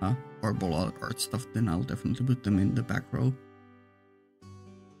orbital art stuff, then I'll definitely put them in the back row.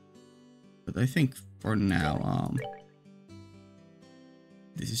 But I think for now,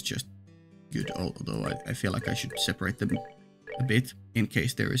 this is just good, although I feel like I should separate them a bit in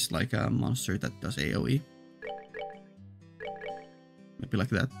case there is like a monster that does AoE. Maybe like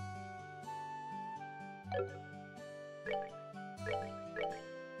that.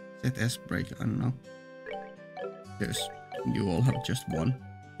 Set S break, I don't know. You all have just one.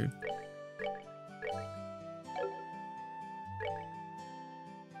 Okay.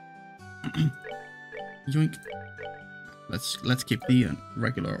 Yoink. Let's keep the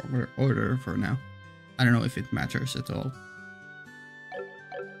regular order for now. I don't know if it matters at all.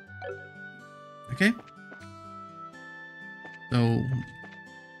 Okay. So,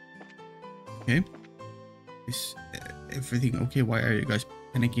 okay. Is everything okay? Why are you guys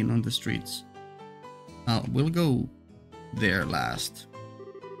panicking on the streets? We'll go there last.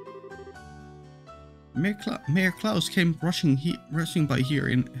 Mayor Klaus came rushing by here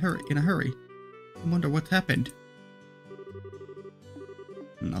in a hurry. I wonder what happened.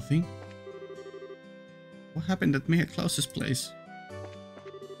 Nothing. What happened at Mayor Klaus's place?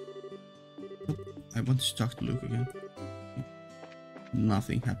 Oh, I want to talk to Luke again.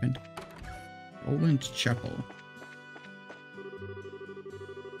 Nothing happened. Roland Chapel.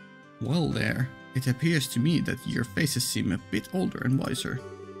 Well there. It appears to me that your faces seem a bit older and wiser.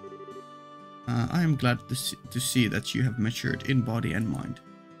 I am glad to see that you have matured in body and mind.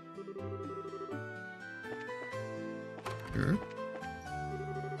 Sure.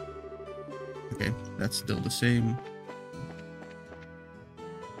 Okay, that's still the same.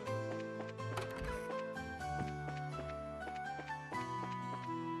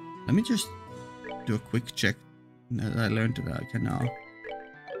 Let me just do a quick check that I learned that I can now.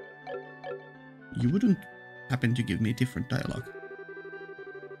 You wouldn't happen to give me different dialogue?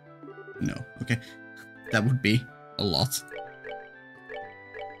 No, okay. That would be a lot.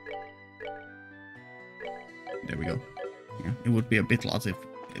 There we go. Yeah, it would be a bit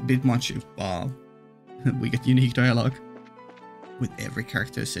much if we get unique dialogue with every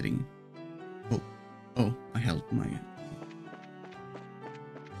character sitting. Oh, I held my.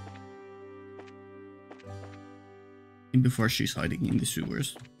 And before she's hiding in the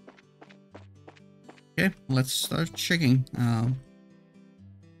sewers. Okay, let's start checking.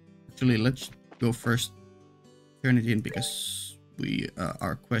 Actually, let's go first. Turn it in because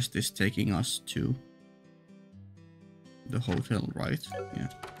our quest is taking us to the hotel, right? Yeah.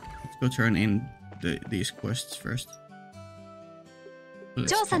 Let's go turn in these quests first.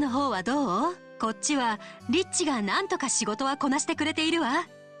 調査の方はどう？こっちはリッチがなんとか仕事はこなしてくれているわ。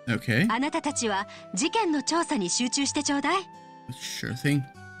Okay. あなたたちは事件の調査に集中してちょうだい。Sure thing.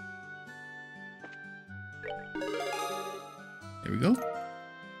 There we go.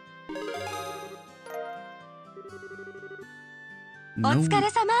 お疲れ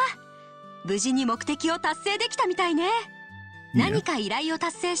様。無事に目的を達成できたみたいね。何か依頼を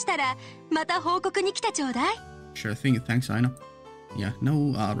達成したらまた報告に来てちょうだい。Sure thing. Thanks, Aina. Yeah,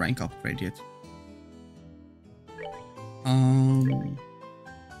 no rank upgrade yet.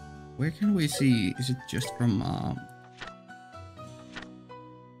 Where can we see? Is it just from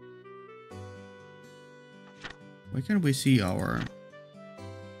where can we see our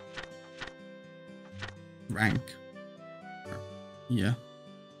rank? Yeah.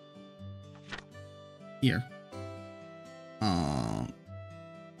 Here.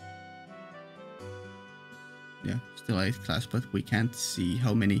 Yeah, still 8th class, but we can't see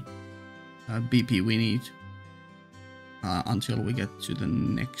how many BP we need until we get to the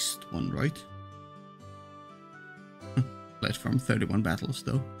next one, right? Platform 31 battles,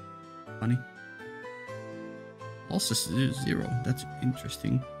 though. Funny. Also 0. That's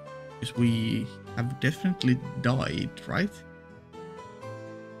interesting. Because we have definitely died, right?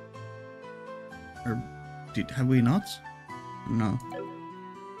 Or have we not? No.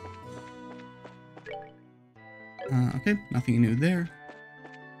 Okay, nothing new there.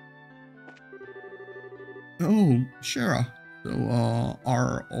 Oh, Shara. So,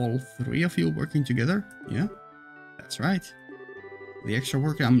 are all three of you working together? Yeah, that's right. The extra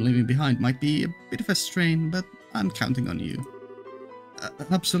work I'm leaving behind might be a bit of a strain, but I'm counting on you.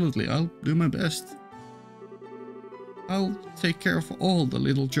 Absolutely, I'll do my best. I'll take care of all the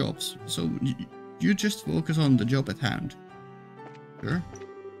little jobs, so you just focus on the job at hand. Sure.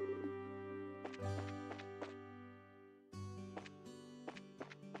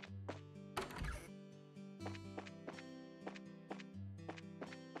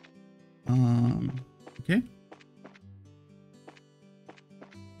 Okay.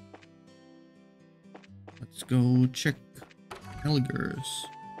 Let's go check Helgers.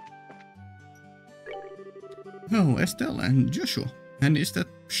 Oh, Estelle and Joshua. And is that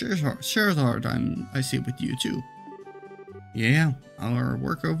Sherzard I see with you too? Yeah, our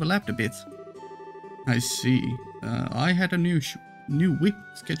work overlapped a bit. I see. I had a new whip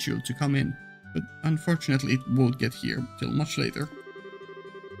scheduled to come in, but unfortunately it won't get here till much later.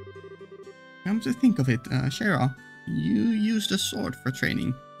 Come to think of it, Shara, you used a sword for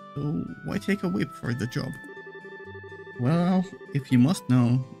training, so why take a whip for the job? Well, if you must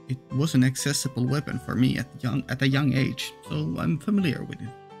know, it was an accessible weapon for me at a young age, so I'm familiar with it.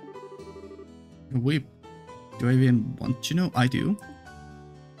 A whip? Do I even want to know? I do.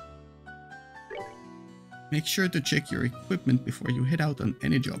 Make sure to check your equipment before you head out on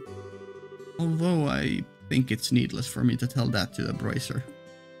any job. Although I think it's needless for me to tell that to the bracer.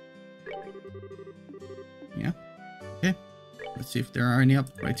 Yeah. Okay. Let's see if there are any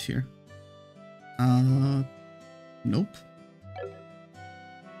upgrades here. Nope.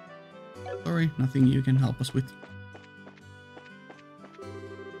 Sorry, nothing you can help us with.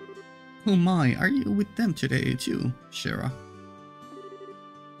 Oh my, are you with them today too, Shara?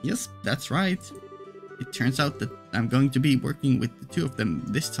 Yes, that's right. It turns out that I'm going to be working with the two of them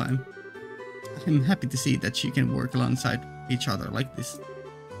this time. I'm happy to see that you can work alongside each other like this.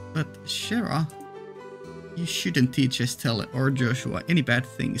 But Shara, you shouldn't teach Estelle or Joshua any bad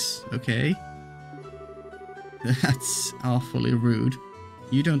things, okay? That's awfully rude.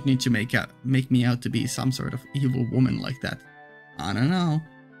 You don't need to make me out to be some sort of evil woman like that. I don't know.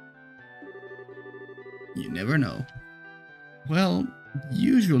 You never know. Well,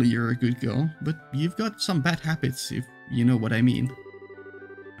 usually you're a good girl, but you've got some bad habits, if you know what I mean.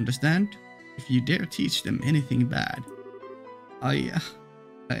 Understand? If you dare teach them anything bad,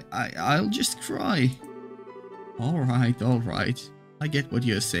 I'll just cry. All right. I get what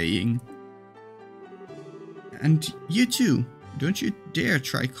you're saying. And you too. Don't you dare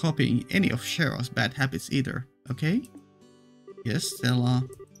try copying any of Shera's bad habits either, okay? Yes, Stella.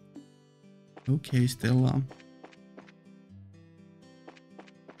 Okay, Stella.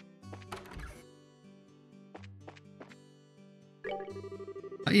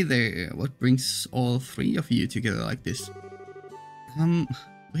 Hi there, what brings all three of you together like this?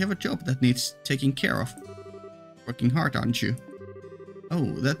 We have a job that needs taking care of. Working hard, aren't you?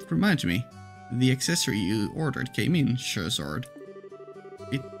 Oh, that reminds me. The accessory you ordered came in, Scherzard.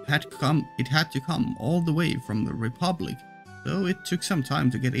 It had to come all the way from the Republic, so it took some time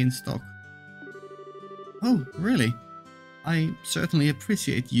to get in stock. Oh, really? I certainly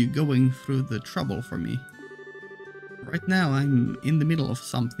appreciate you going through the trouble for me. Right now I'm in the middle of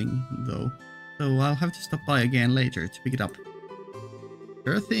something, though, so I'll have to stop by again later to pick it up.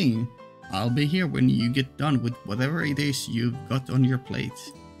 Sure thing. I'll be here when you get done with whatever it is you've got on your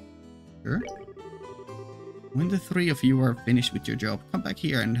plate. Sure? When the three of you are finished with your job, come back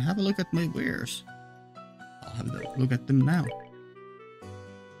here and have a look at my wares. I'll have a look at them now.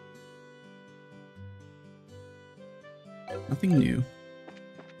 Nothing new.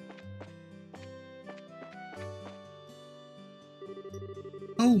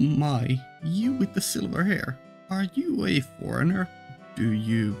 Oh my, you with the silver hair. Are you a foreigner? Do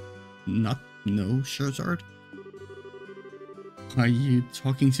you not know Scherzard? Are you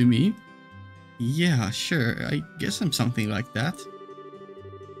talking to me? Yeah, sure, I guess I'm something like that.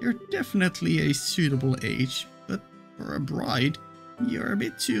 You're definitely a suitable age, but for a bride, you're a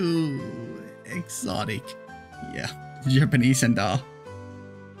bit too exotic. Yeah, Japanese and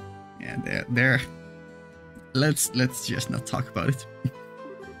yeah, there. Let's just not talk about it.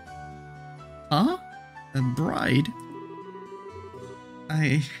 Huh? A bride?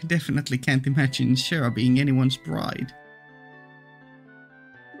 I definitely can't imagine Shera being anyone's bride.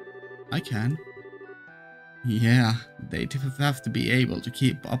 I can. Yeah, they'd have to be able to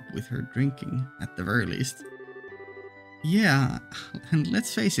keep up with her drinking, at the very least. Yeah, and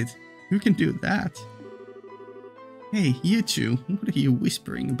let's face it, who can do that? Hey, you two, what are you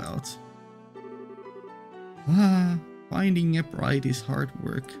whispering about? Finding a bride is hard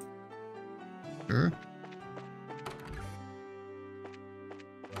work. Sure.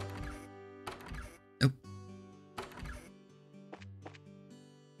 Oh.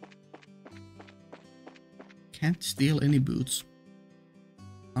 Can't steal any boots.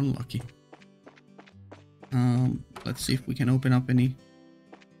 Unlucky. Let's see if we can open up any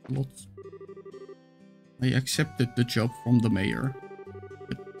slots. I accepted the job from the mayor,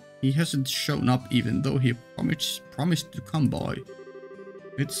 but he hasn't shown up even though he promised to come by.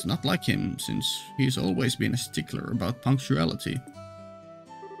 It's not like him, since he's always been a stickler about punctuality.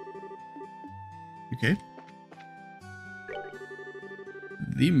 Okay.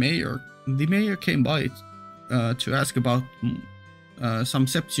 The mayor came by to ask about some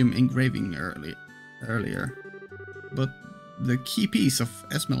septium engraving earlier, but the key piece of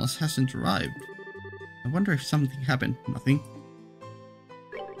Esmelas hasn't arrived. I wonder if something happened. Nothing.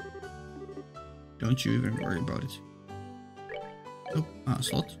 Don't you even worry about it. Oh,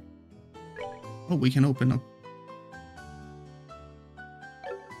 slot. Oh, we can open up.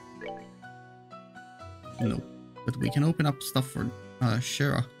 No, but we can open up stuff for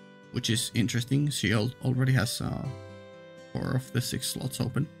Shera, which is interesting. She already has 4 of the 6 slots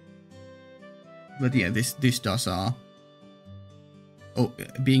open. But yeah, this does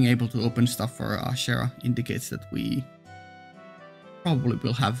being able to open stuff for Shera indicates that we probably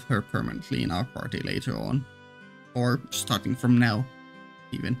will have her permanently in our party later on. Or starting from now,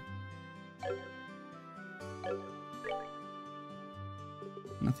 even.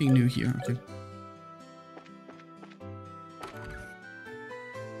 Nothing new here, okay.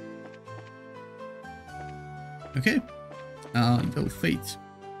 Okay. Go Fate.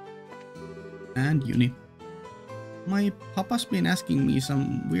 And Uni. My papa's been asking me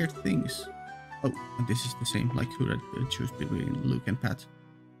some weird things. Oh, and this is the same, like who did choose between Luke and Pat.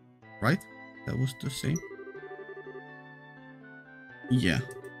 Right? That was the same. Yeah.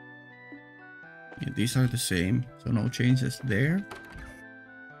 These are the same, so no changes there.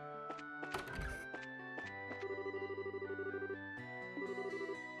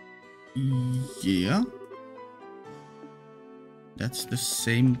 Yeah. that's the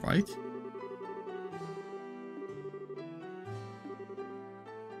same, right?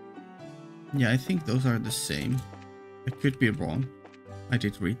 Yeah, I think those are the same. I could be wrong. I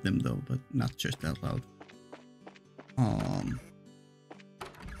did read them though, but not just out loud.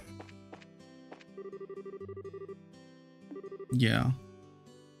 Yeah.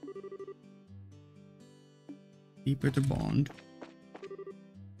 Deeper the bond.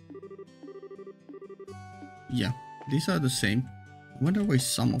 Yeah, these are the same. I wonder why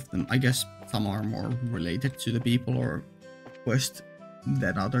some of them, I guess some are more related to the people or quest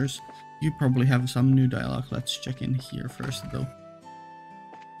than others. You probably have some new dialogue. Let's check in here first though.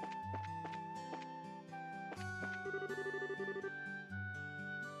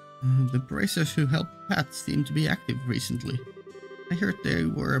 The bracers who helped Pat seem to be active recently. I heard they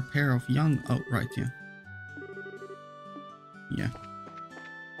were a pair of young... Oh, right, yeah. Yeah.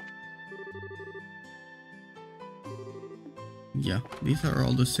 Yeah, these are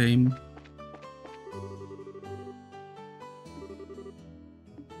all the same.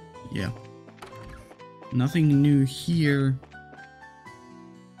 Yeah. Nothing new here.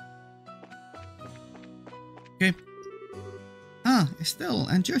 Okay. Ah, Estelle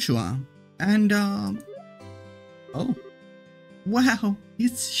and Joshua. And, oh. Wow,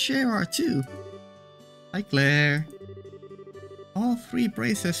 it's Shara too. Hi, Claire. All three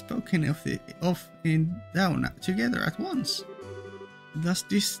bracers spoken of in down together at once. Does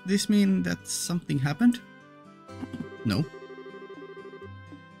this mean that something happened? No.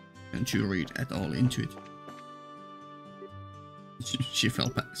 Can't you read at all into it? She fell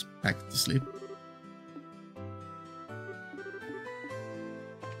back to sleep.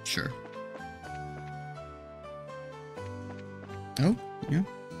 Sure. Oh, yeah.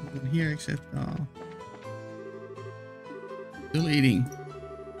 Nothing here except still eating.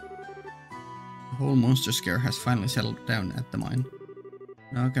 The whole monster scare has finally settled down at the mine.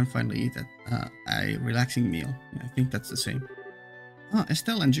 Now I can finally eat a relaxing meal. Yeah, I think that's the same. Ah,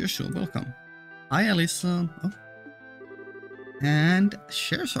 Estelle and Joshua, welcome. Hi, Alyssa. Oh. And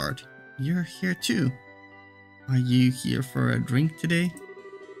Sherzard, you're here too. Are you here for a drink today?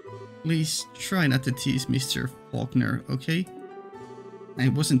 Please try not to tease Mr. Faulkner, okay? I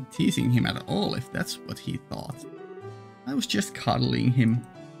wasn't teasing him at all, if that's what he thought. I was just coddling him.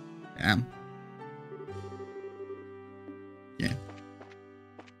 Damn. Yeah.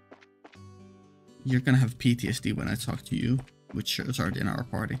 You're gonna have PTSD when I talk to you, with Sherzard in our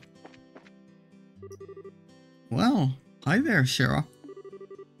party. Well, hi there, Shara.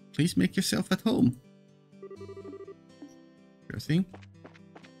 Please make yourself at home. Sure thing.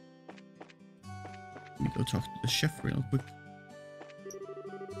 Let me go talk to the chef real quick.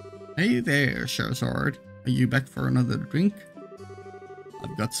 Hey there, Sherzard. Are you back for another drink?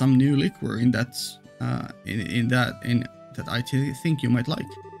 I've got some new liquor in that that I think you might like.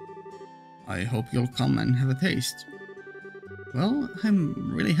 I hope you'll come and have a taste. Well,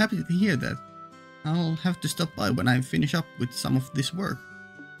 I'm really happy to hear that. I'll have to stop by when I finish up with some of this work.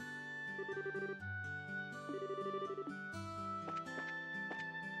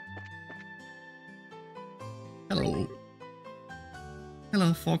 Hello.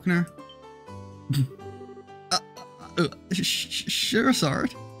 Hello, Faulkner.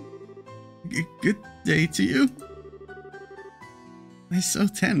 Sherzard. Good day to you. I'm so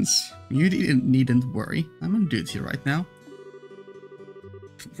tense. You needn't worry. I'm on duty right now.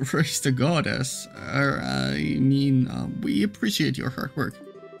 Praise the goddess. We appreciate your hard work.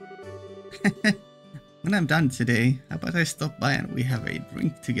 When I'm done today, how about I stop by and we have a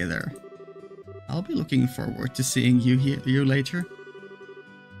drink together? I'll be looking forward to seeing you later.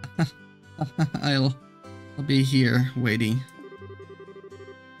 I'll be here waiting.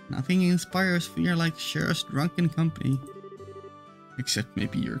 Nothing inspires fear like Cher's drunken company. Except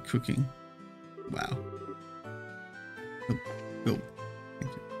maybe your cooking. Wow. Go.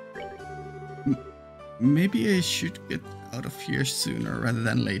 Thank you. Maybe I should get out of here sooner rather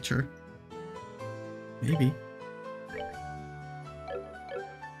than later. Maybe.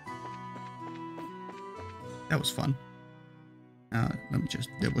 That was fun. Let me just...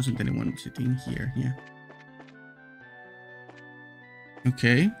 There wasn't anyone sitting here. Yeah.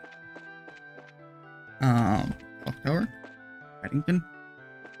 Okay. Clock tower. Paddington.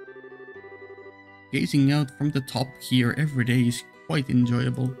 Gazing out from the top here every day is quite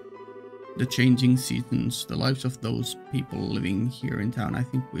enjoyable. The changing seasons, the lives of those people living here in town. I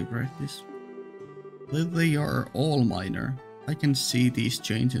think we've read this. Though they are all minor, I can see these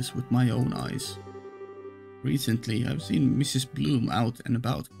changes with my own eyes. Recently, I've seen Mrs. Bloom out and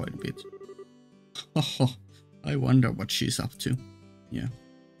about quite a bit. Oh, I wonder what she's up to. Yeah.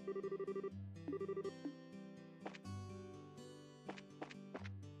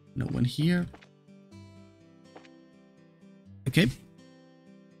 anyone here? Okay.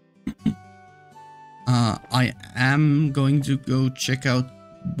 I am going to go check out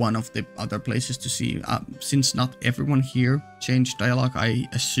one of the other places to see. Since not everyone here changed dialogue, I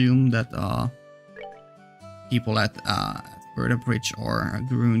assume that people at Verda Bridge or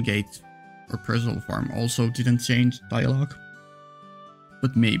Garoon Gate or Percival Farm also didn't change dialogue.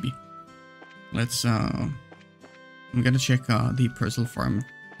 But maybe. Let's I'm gonna check the Percival Farm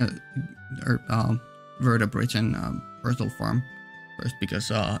or Verda Bridge and Percival Farm first,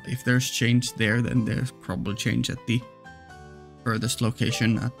 because if there's change there, then there's probably change at the furthest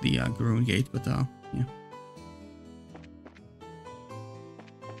location at the Garoon Gate, but yeah.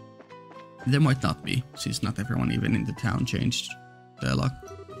 There might not be, since not everyone even in the town changed dialogue.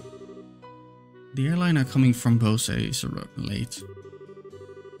 The airliner coming from Bose is late.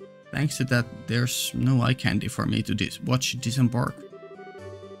 Thanks to that, there's no eye candy for me to watch disembark.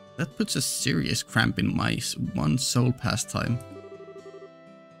 That puts a serious cramp in my one sole pastime.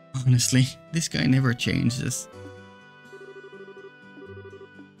 Honestly, this guy never changes.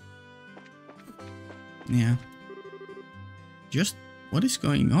 Yeah. Just what is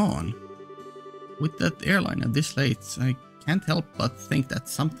going on? With that airliner this late, I can't help but think that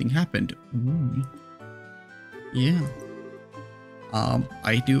something happened. Ooh. Yeah.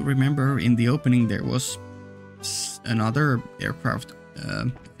 I do remember in the opening there was another aircraft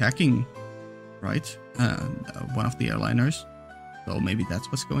attacking, right? One of the airliners. So maybe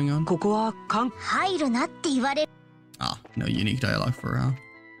that's what's going on. Ah, no unique dialogue for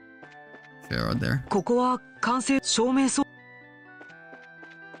Pharaoh there.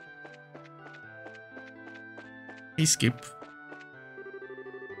 Hey Skip.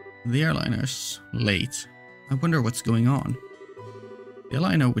 The airliner's late. I wonder what's going on. The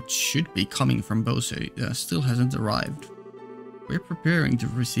airliner, which should be coming from Bose, still hasn't arrived. We're preparing to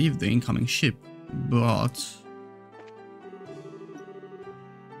receive the incoming ship, but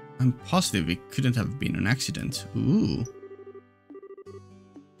I'm positive it couldn't have been an accident. Ooh.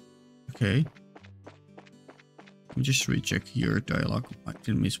 Okay. Let me just recheck your dialogue. I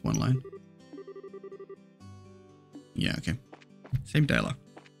didn't miss one line. Yeah, okay. Same dialogue.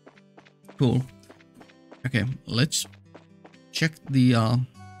 Cool. Okay, let's check the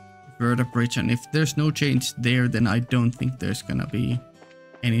Verda Bridge, and if there's no change there, then I don't think there's gonna be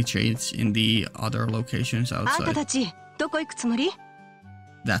any change in the other locations outside.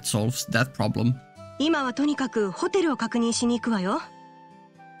 That solves that problem.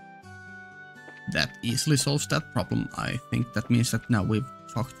 That easily solves that problem. I think that means that now we've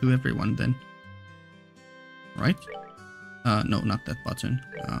talked to everyone then. Right? No, not that button.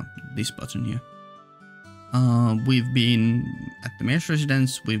 This button here. We've been at the mayor's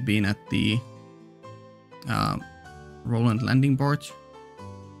residence. We've been at the Roland landing board.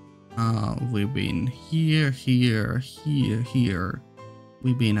 We've been here, here, here, here.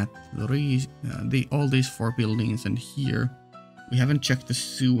 We've been at all these 4 buildings and here. We haven't checked the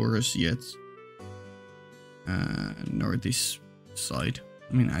sewers yet. Nor this side.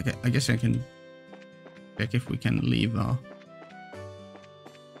 I mean, I guess I can check if we can leave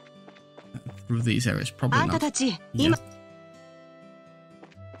through these areas. Probably not. Yeah.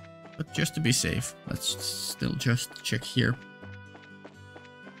 But just to be safe, let's still just check here.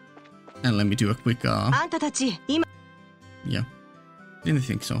 And let me do a quick yeah. Didn't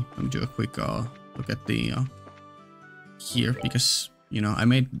think so. Let me do a quick look at the here, because you know, I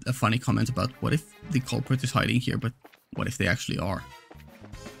made a funny comment about what if the culprit is hiding here, but what if they actually are?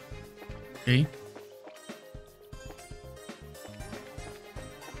 Okay.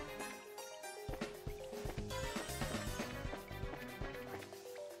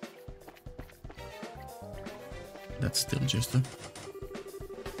 That's still just a...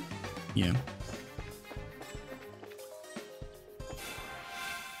 Yeah.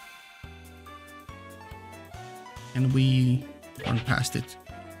 Can we run past it?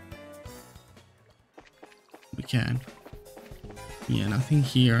 We can. Yeah, nothing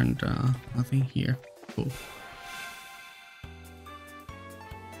here and nothing here. Cool.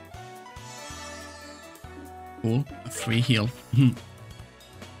 Cool. A free heal.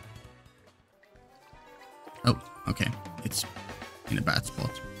 Oh, okay. It's in a bad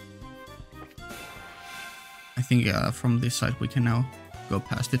spot. I think from this side we can now go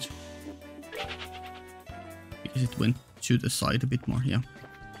past it. Because it went to the side a bit more, yeah.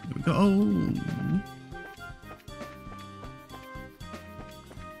 There we go. Oh.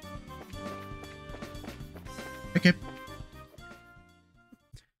 Okay.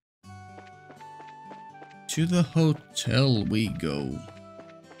 To the hotel we go.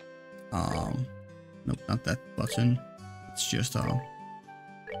 Nope, not that button. It's just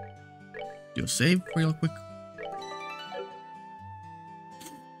do a save real quick.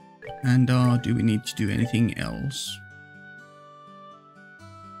 And do we need to do anything else?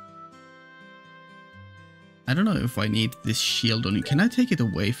 I don't know if I need this shield on you. Can I take it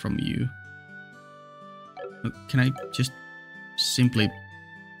away from you? Can I just simply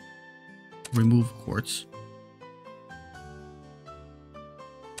remove quartz?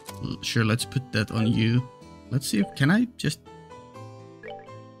 Sure, let's put that on you. Let's see if, can I just...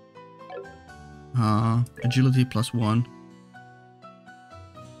 agility +1.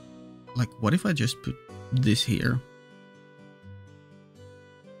 Like, what if I just put this here?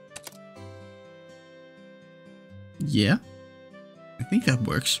 Yeah, I think that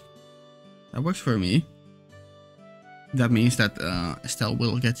works. That works for me. That means that Estelle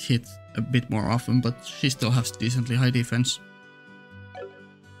will get hit a bit more often, but she still has decently high defense.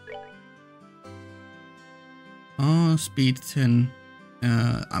 Speed 10.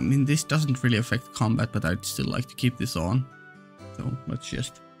 I mean, this doesn't really affect combat, but I'd still like to keep this on. So let's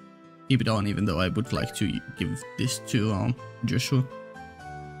just keep it on, even though I would like to give this to Joshua.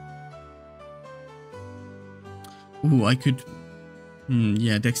 Ooh, I could...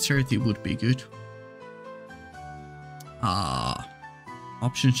 yeah, dexterity would be good.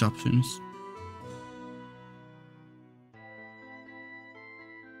 Options.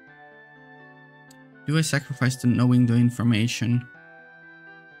 Do I sacrifice the knowing the information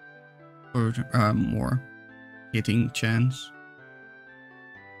for more hitting chance?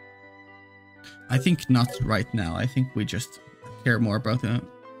 I think not right now. I think we just care more about the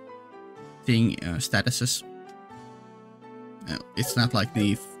thing statuses. It's not like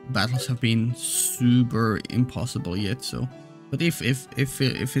the battles have been super impossible yet, so. But if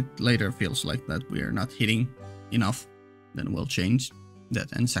it later feels like that we are not hitting enough, then we'll change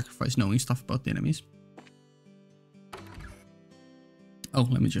that and sacrifice knowing stuff about the enemies. Oh,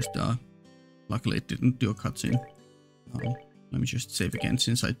 let me just luckily it didn't do a cutscene. Let me just save again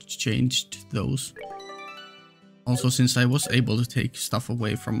since I changed those. Also, since I was able to take stuff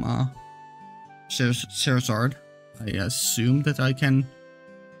away from Sherazard, I assume that I can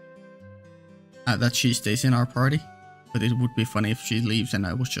that she stays in our party. But it would be funny if she leaves and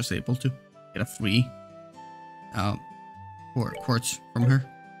I was just able to get a free quartz from her.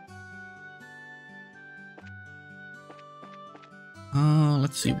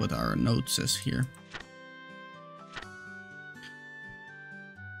 Let's see what our note says here.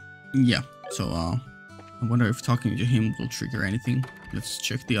 Yeah, so I wonder if talking to him will trigger anything. Let's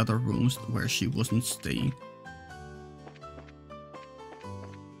check the other rooms where she wasn't staying.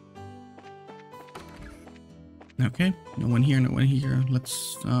 Okay, no one here, no one here.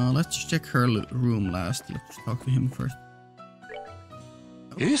 Let's check her room last. Let's talk to him first.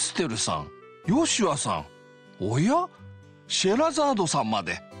 Estelle-san, Joshua-san, oya? Sherazade-san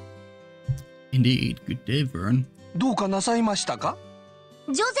made. Indeed, good day, Vern. どうかなさいましたか?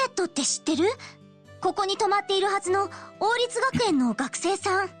 ジョゼットって知ってる？ここに泊まっているはずの王立学園の学生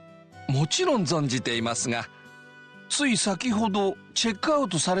さん。もちろん存じていますが、つい先ほどチェックアウ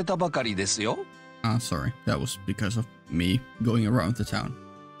トされたばかりですよ。Sorry, that was because of me going around the town.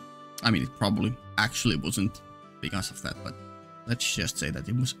 I mean, it probably actually wasn't because of that, but let's just say that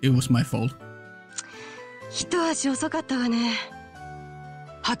it was my fault. 一足遅かったわね。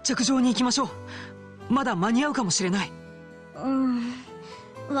発着場に行きましょう。まだ間に合うかもしれない。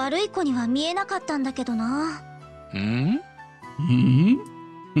悪い子には見えなかったんだけどな。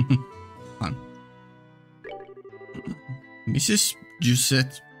Fun. Mrs.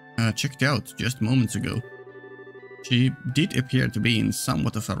 Giuseppe checked out just moments ago. She did appear to be in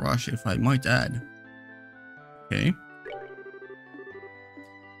somewhat of a rush, if I might add. Okay.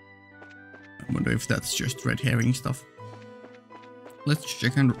 I wonder if that's just red herring stuff. Let's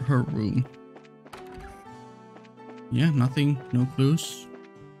check on her room. Yeah, nothing, no clues.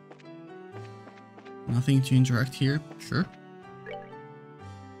 Nothing to interact here, sure.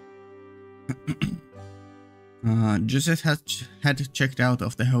 Josette had checked out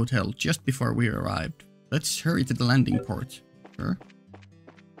of the hotel just before we arrived. Let's hurry to the landing port. Sure.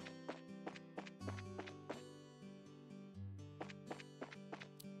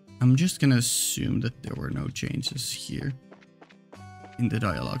 I'm just gonna assume that there were no changes here in the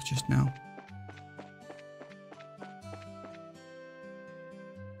dialogue just now.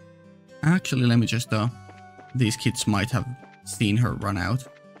 Actually, let me just, these kids might have seen her run out.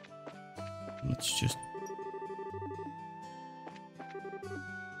 Let's just...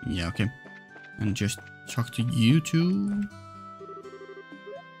 Yeah, okay. And just talk to you two.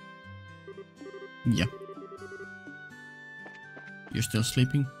 Yeah. You're still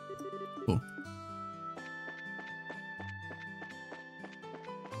sleeping? Cool.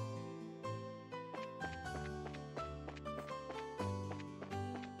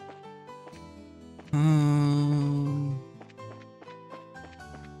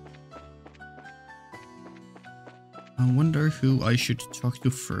 I wonder who I should talk to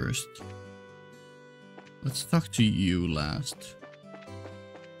first. Let's talk to you last.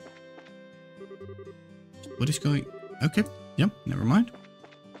 What is going... Okay, yep, never mind.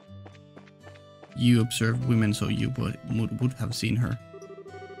 You observe women, so you would have seen her.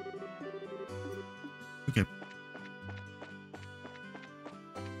 Okay.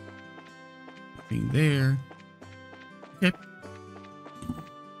 Nothing there. Okay.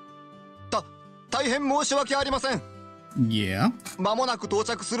 大変申し訳ありません。Yeah. 間もなく到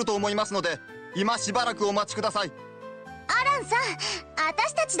着すると思いますので、今しばらくお待ちください。アランさん、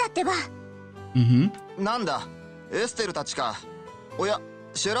私たちだってば。なんだ、エステルたちか。おや、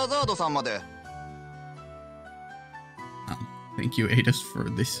シェラザードさんまで。Thank you, Adus, for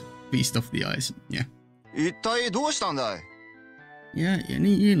this feast of the eyes. Yeah. 一体どうしたんだい? Yeah,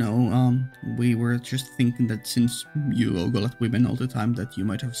 you know, we were just thinking that since you ogle at women all the time, that you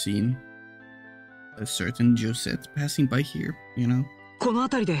might have seen a certain Josette passing by here, you know. この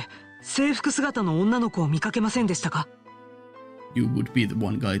辺りで制服姿の女の子を見かけませんでしたか? You would be the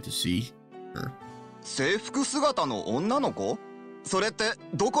one guy to see her. 制服姿の女の子? それって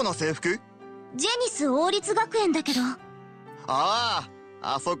どこの制服? ジェニス王立学園だけど。あ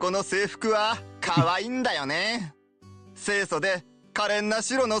あ、あそこの制服は可愛いんだよね。清楚で可憐な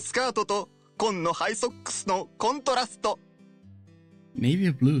白のスカートと紺のハイソックスのコントラスト。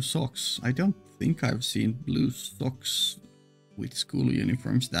Navy blue socks. I don't think I've seen blue socks with school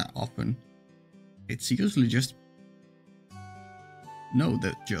uniforms that often. It's usually just... No,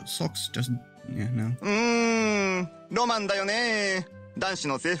 the socks just... Yeah, no. ロマンだよね。男子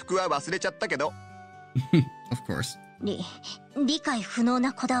の制服は忘れちゃったけど。Of course. 理解不能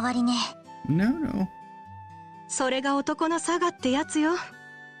なこだわりね。No, no. それが男の差がってやつよ。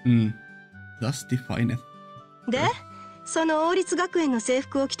Thus define it. で、その王立学園の制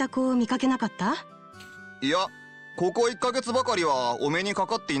服を着た子を見かけなかった？いや、ここ1ヶ月ばかりはお目にか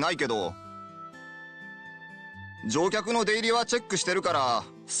かっていないけど、乗客の出入りはチェックしてるから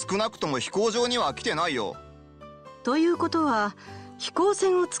少なくとも飛行場には来てないよ。ということは飛行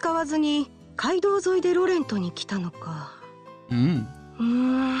船を使わずに街道沿いでロレントに来たのか。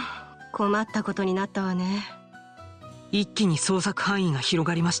困ったことになったわね。一気に捜索範囲が広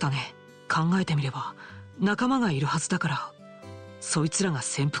がりましたね。考えてみれば仲間がいるはずだから、そいつらが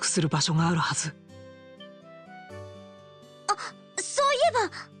潜伏する場所があるはず。あ、そういえ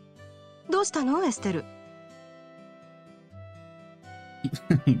ば。どうしたの、エステル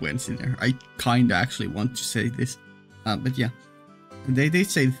？Went in there. I kinda actually want to say this, but yeah, they did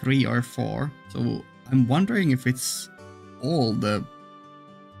say 3 or 4. So I'm wondering if it's all the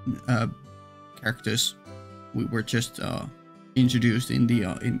characters we were just introduced in the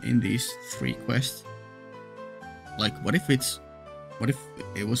in these 3 quests. Like, what if it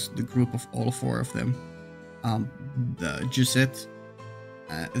was the group of all 4 of them? The Josette,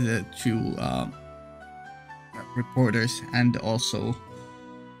 the 2 reporters, and also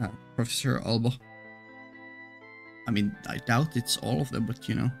Professor Alba. I mean, I doubt it's all of them, but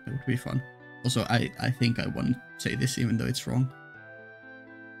you know, that would be fun. Also, I think I won't say this even though it's wrong.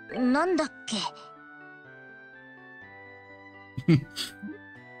 なんだっけ？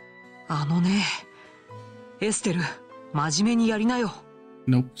あのね、エステル、真面目にやりなよ。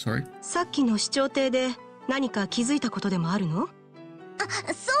Nope, sorry. さっきの市長邸で何か気づいたことでもあるの？あ、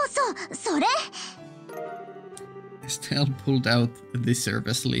そうそう、それ。Estelle pulled out the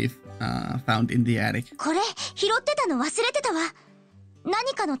service leaf found in the attic. これ拾ってたの忘れてたわ。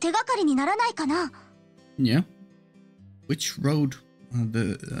何かの手がかりにならないかな？ Yeah. Which road,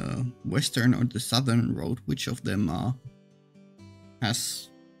 the western or the southern road, which of them has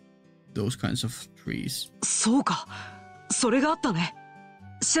those kinds of trees? そうか、それがあったね。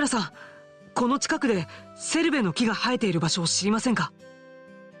シェラさん、この近くでセルベの木が生えている場所を知りませんか？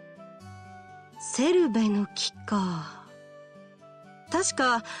セルベの木か。確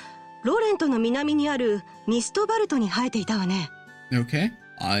かロレントの南にあるミストバルトに生えていたわね。Okay,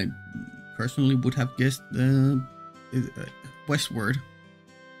 I personally would have guessed westward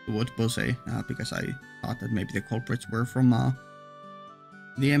towards Bose, because I thought that maybe the culprits were from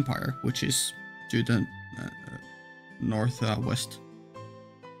the Empire, which is to the northwest.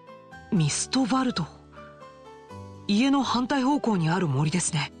 ミストバルト。家の反対方向にある森で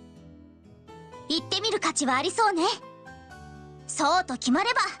すね。行ってみる価値はありそうね。そうと決ま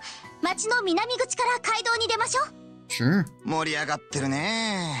れば町の南口から街道に出ましょう。Sure. 盛り上がってる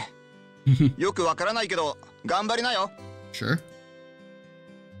ね。よくわからないけど頑張りなよ。Sure.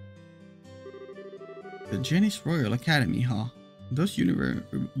 The Janice Royal Academy, huh? Those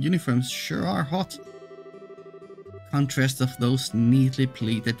uniforms sure are hot. Contrast of those neatly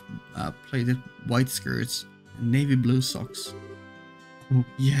pleated white skirts Navy blue socks. Oh,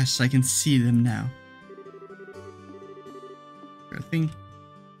 yes, I can see them now. Sure thing.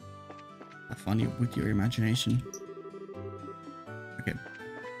 Have fun with your imagination. Okay.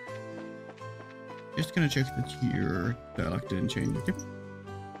 Just gonna check that your dialogue didn't change. Okay.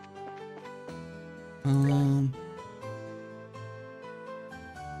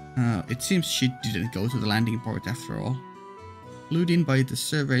 It seems she didn't go to the landing port after all. Clued in by the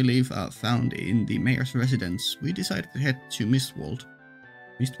survey leaf found in the mayor's residence, we decided to head to Mistwold.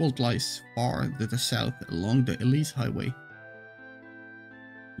 Mistwold lies far to the south along the Elise Highway.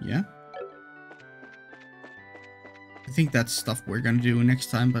 Yeah? I think that's stuff we're gonna do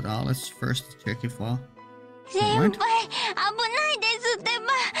next time, but let's first check if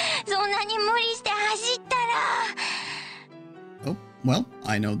Oh, well,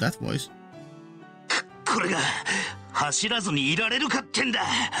 I know that voice. これが走らずにいられるかってんだ。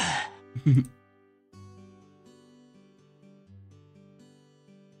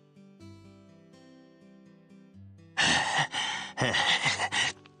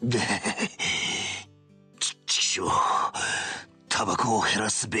ちくしょう、タバコを減ら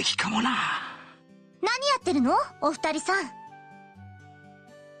すべきかもな。何やってるの、お二人さん。あ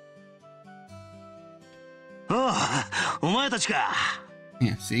あ、お前たちか。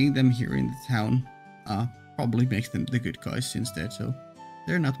Yeah, seeing them here in the town probably makes them the good guys instead, so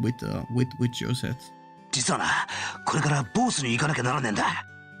they're not with Josette. 実はな、これからボースに行かなきゃならねえんだ。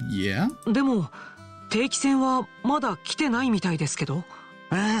Yeah? でも定期船はまだ来てないみたいですけど。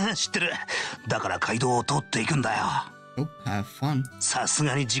知ってる。だから街道を通っていくんだよ。Oh, have fun. さす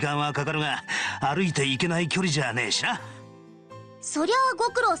がに時間はかかるが、歩いていけない距離じゃねえしな。そりゃあご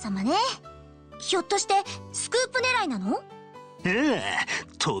苦労様ね。ひょっとしてスクープ狙いなの？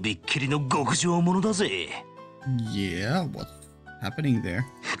とびっきりの極上ものだぜ。Yeah, what's happening there?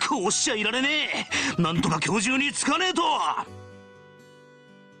 こうしちゃいられねえ。なんとか今日中に着かねえと。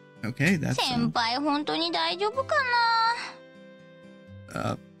Okay, that's... 先輩本当に大丈夫か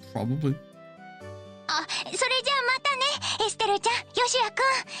な？Probably. あ、それじゃあまたね、エステルちゃん、ヨシアくん。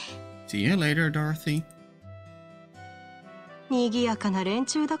See you later, Dorothy. 賑やかな連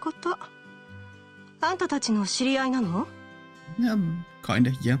中だこと。あんたたちの知り合いなの？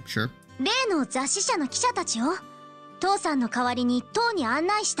 Kinda, yeah, sure. 例の雑誌社の記者たちよ。父さんの代わりに塔に案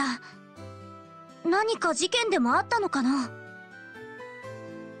内した。何か事件でもあったのかな？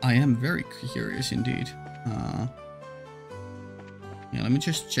 I am very curious indeed. Yeah, let me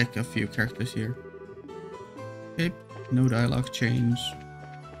just check a few characters here. Okay, no dialogue change.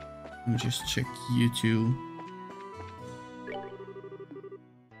 Let me just check you two.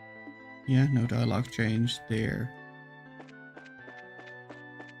 Yeah, no dialogue change there.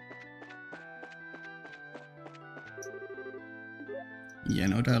 Yeah,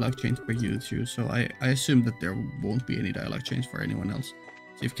 no dialogue change for you two, so I assume that there won't be any dialogue change for anyone else.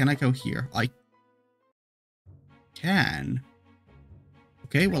 So if can I go here? I can.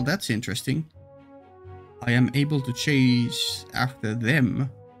 Okay, well that's interesting. I am able to chase after them,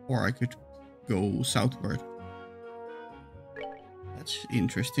 or I could go southward. That's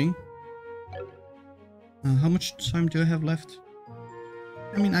interesting. How much time do I have left?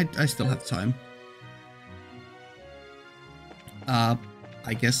 I mean, I still have time.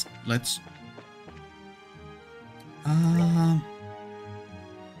 I guess let's...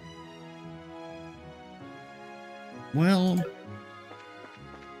 Well...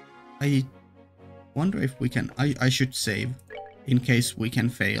 I wonder if we can... I should save, in case we can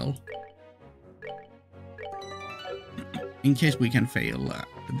fail. In case we can fail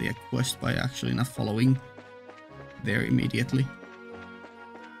the quest by actually not following there immediately.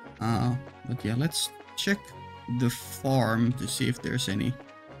 But yeah, let's check the farm to see if there's any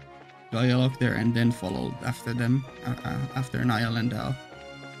dialogue there, and then follow after them, after Niall and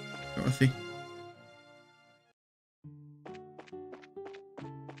Dorothy.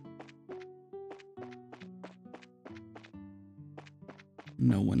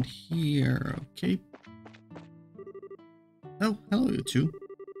 No one here, okay. Oh, hello you two.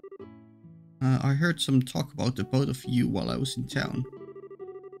 I heard some talk about the both of you while I was in town.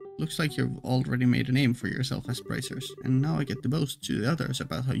 Looks like you've already made a name for yourself as bracers, and now I get to boast to the others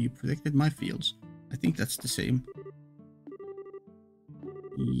about how you protected my fields. I think that's the same.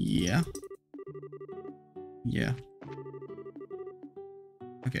 Yeah. Yeah.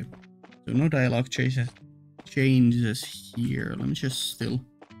 Okay. So no dialogue changes here. Let me just still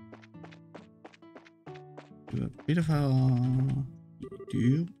do a bit of a...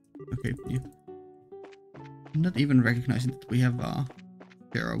 Okay, yeah. I'm not even recognizing that we have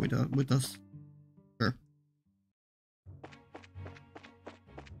Sarah with us. Sure.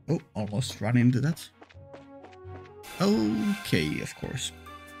 Oh, almost ran into that. Okay, of course.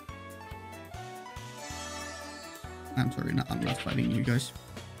 I'm sorry, no, I'm not fighting you guys.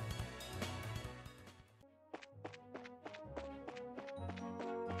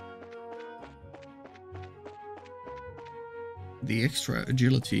 The extra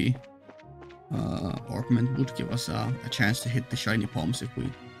agility augment would give us a chance to hit the shiny palms if we...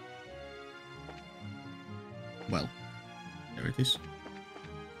 Well, there it is.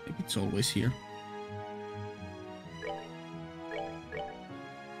 Maybe it's always here.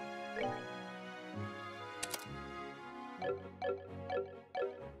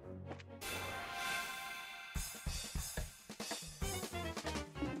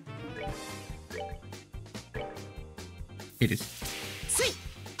 Hit it.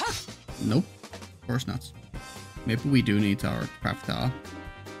 Nope, of course not. Maybe we do need our craft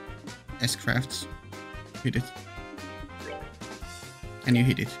S-crafts. Hit it. Can you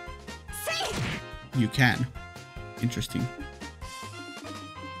hit it? You can. Interesting.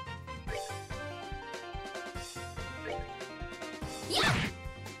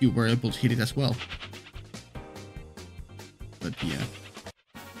 You were able to hit it as well. But yeah.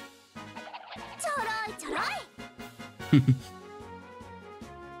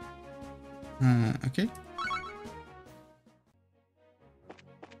 Okay.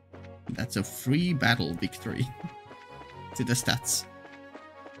 That's a free battle victory. To the stats.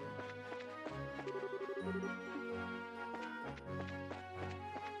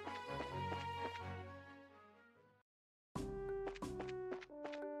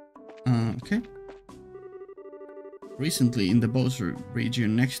 Okay. Recently, in the Bowser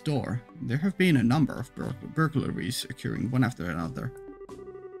region next door, there have been a number of burglaries occurring one after another.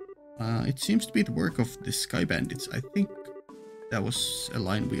 It seems to be the work of the Sky Bandits. I think that was a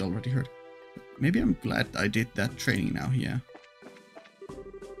line we already heard. Maybe I'm glad I did that training now, yeah.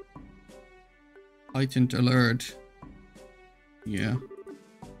 Heightened alert. Yeah.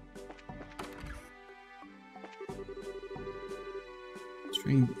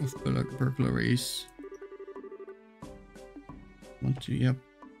 String of burglaries. 1, 2, yep.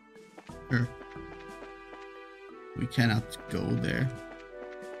 Sure. We cannot go there.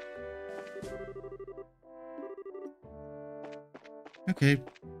 Okay,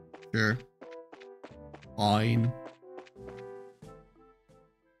 sure. Fine.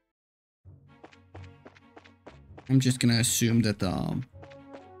 I'm just gonna assume that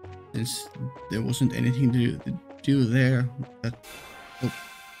since there wasn't anything to do there, that... Oh,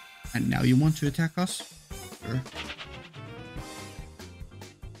 and now you want to attack us? Sure.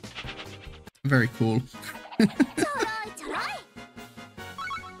 Very cool.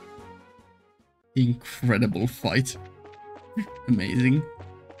 Incredible fight. Amazing.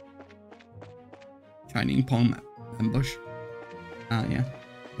 Shining palm ambush. Yeah.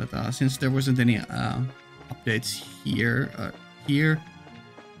 But since there wasn't any updates here,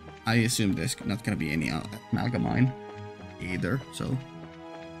 I assume there's not gonna be any amalgamine either. So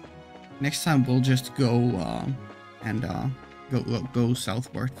next time we'll just go and go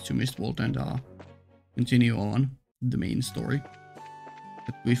southward to Mistwald and continue on the main story.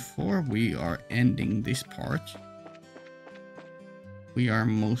 But before we are ending this part, we are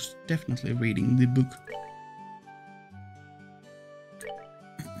most definitely reading the book.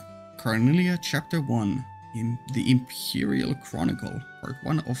 Cornelia, Chapter 1, in the Imperial Chronicle, Part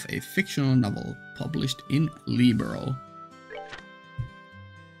 1 of a fictional novel published in Liberal.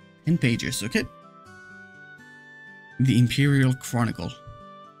 10 pages, okay? The Imperial Chronicle.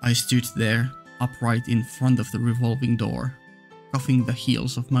 I stood there, upright in front of the revolving door, cuffing the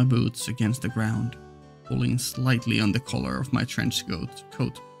heels of my boots against the ground, pulling slightly on the collar of my trench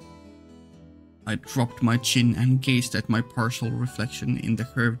coat. I dropped my chin and gazed at my partial reflection in the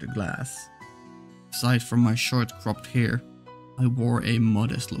curved glass. Aside from my short cropped hair, I wore a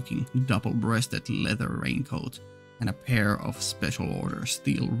modest-looking, double-breasted leather raincoat and a pair of special-order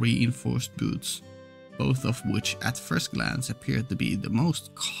steel-reinforced boots, both of which at first glance appeared to be the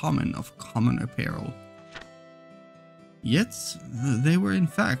most common of common apparel. Yet, they were in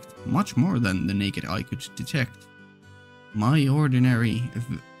fact much more than the naked eye could detect. My ordinary,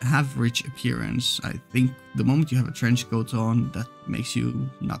 average appearance, I think the moment you have a trench coat on, that makes you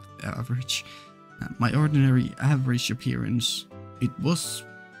not average. My ordinary, average appearance, it was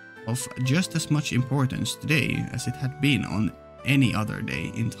of just as much importance today as it had been on any other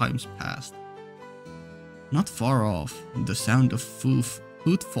day in times past. Not far off, the sound of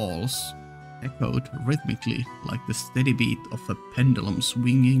footfalls echoed rhythmically like the steady beat of a pendulum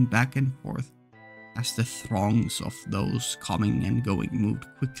swinging back and forth as the throngs of those coming and going moved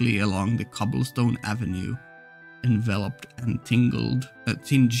quickly along the cobblestone avenue, enveloped and tinged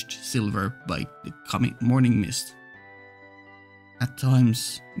silver by the coming morning mist. At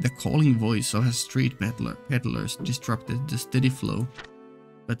times, the calling voice of a street peddlers disrupted the steady flow,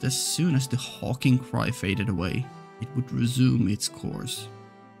 but as soon as the hawking cry faded away, it would resume its course.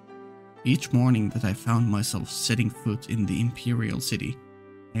 Each morning that I found myself setting foot in the Imperial City,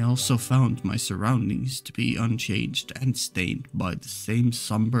 I also found my surroundings to be unchanged and stained by the same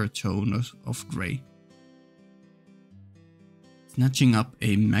somber tone of grey. Snatching up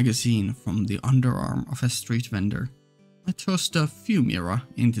a magazine from the underarm of a street vendor, I tossed a Fumira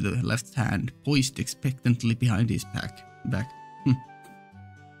into the left hand, poised expectantly behind his back.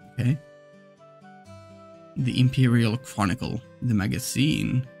 Okay. The Imperial Chronicle, the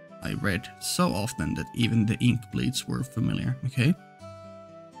magazine I read so often that even the ink bleeds were familiar, okay?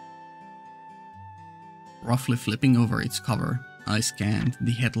 Roughly flipping over its cover, I scanned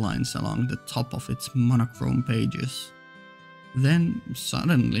the headlines along the top of its monochrome pages. Then,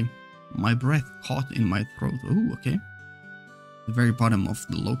 suddenly, my breath caught in my throat. Ooh, okay. The very bottom of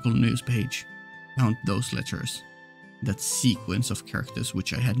the local news page found those letters. That sequence of characters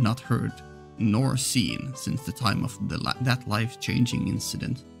which I had not heard nor seen since the time of that life-changing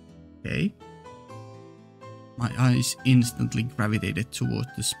incident. Okay. My eyes instantly gravitated toward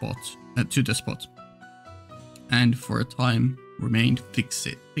the spot, and for a time remained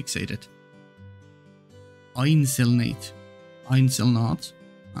fixated. Einzelnate, I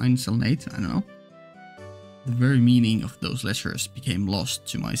don't know. The very meaning of those letters became lost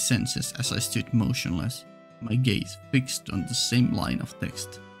to my senses as I stood motionless, my gaze fixed on the same line of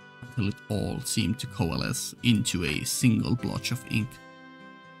text, until it all seemed to coalesce into a single blotch of ink.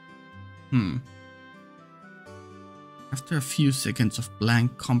 After a few seconds of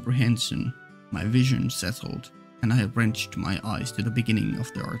blank comprehension, my vision settled, and I wrenched my eyes to the beginning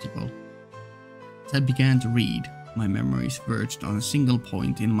of the article. As I began to read, my memories verged on a single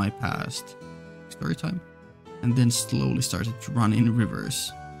point in my past, story time, and then slowly started to run in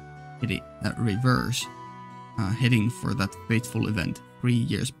reverse, heading for that fateful event 3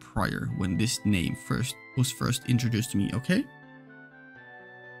 years prior when this name was first introduced to me, okay?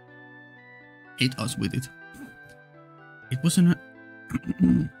 Hit us with it. It was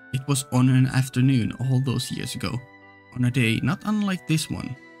on an afternoon all those years ago, on a day not unlike this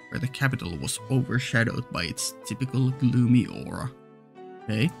one, where the capital was overshadowed by its typical gloomy aura.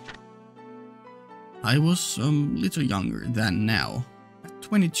 Okay? I was little younger than now, a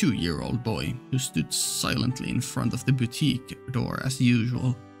 22-year-old boy who stood silently in front of the boutique door as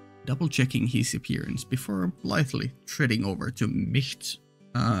usual, double-checking his appearance before blithely treading over to Micht's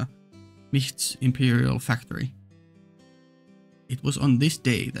Imperial Factory. It was on this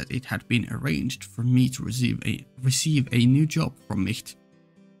day that it had been arranged for me to receive a new job from Micht,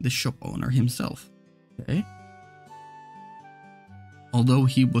 the shop owner himself. Okay? Although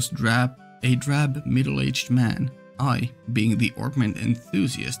he was a drab middle-aged man, I, being the ornament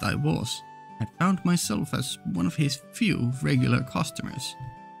enthusiast I was, had found myself as one of his few regular customers.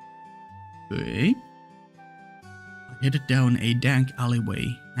 Okay? I headed down a dank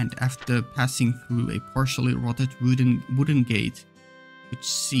alleyway, and after passing through a partially rotted wooden gate, could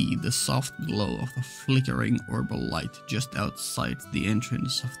see the soft glow of the flickering orbital light just outside the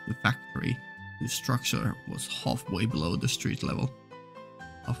entrance of the factory, whose structure was halfway below street level.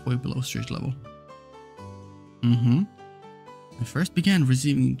 I first began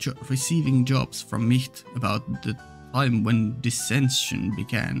receiving jobs from Micht about the time when dissension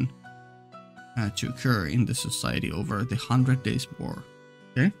began to occur in the society over the 100 Days War.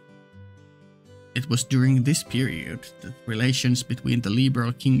 Okay? It was during this period that relations between the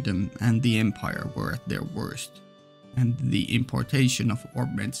Liberal Kingdom and the Empire were at their worst, and the importation of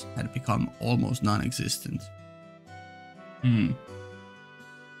ornaments had become almost non-existent.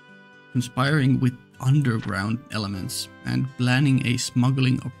 Conspiring with underground elements and planning a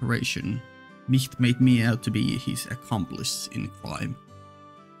smuggling operation, Micht made me out to be his accomplice in crime,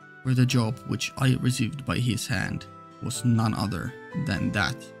 where the job which I received by his hand was none other than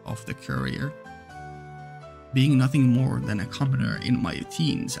that of the courier. Being nothing more than a commoner in my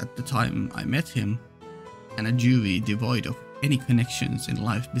teens at the time I met him, and a Juvie devoid of any connections in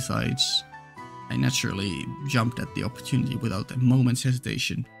life besides, I naturally jumped at the opportunity without a moment's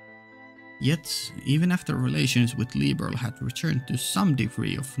hesitation. Yet, even after relations with Liberal had returned to some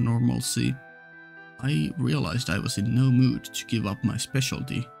degree of normalcy, I realized I was in no mood to give up my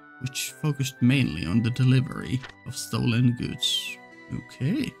specialty, which focused mainly on the delivery of stolen goods.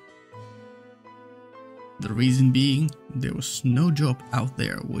 Okay. The reason being, there was no job out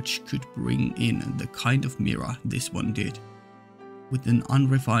there which could bring in the kind of Mira this one did. With an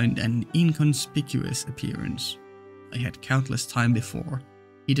unrefined and inconspicuous appearance, I had countless time before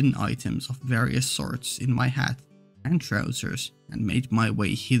hidden items of various sorts in my hat and trousers and made my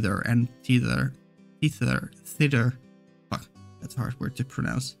way hither and thither. Fuck, that's a hard word to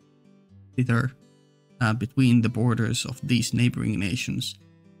pronounce. Thither, between the borders of these neighboring nations,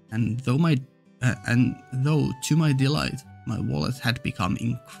 and though to my delight, my wallet had become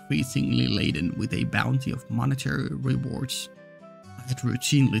increasingly laden with a bounty of monetary rewards, I had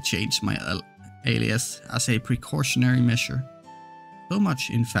routinely changed my alias as a precautionary measure. So much,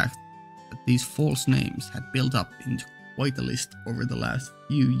 in fact, that these false names had built up into quite a list over the last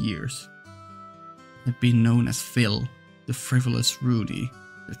few years. I had been known as Phil, the frivolous Rudy,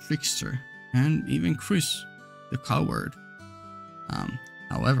 the trickster, and even Chris, the coward.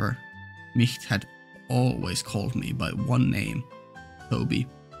 However, Micht had always called me by one name, Toby.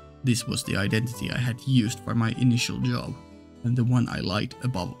 This was the identity I had used for my initial job, and the one I liked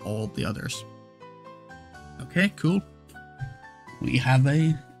above all the others. Okay, cool. We have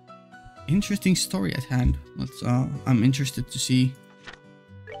a interesting story at hand. I'm interested to see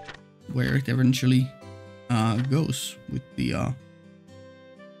where it eventually goes with the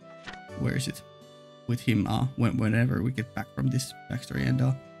where is it? With him whenever we get back from this backstory and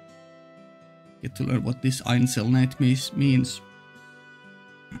get to learn what this Einzelnet means.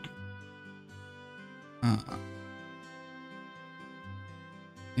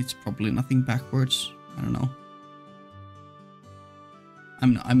 It's probably nothing backwards. I don't know.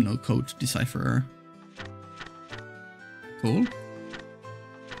 I'm no code decipherer. Cool.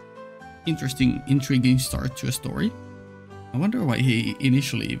 Interesting, intriguing start to a story. I wonder why he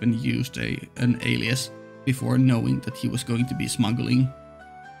initially even used an alias before knowing that he was going to be smuggling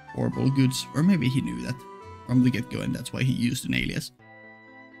horrible goods, or maybe he knew that from the get-go and that's why he used an alias.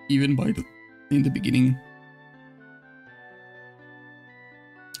 Even in the beginning.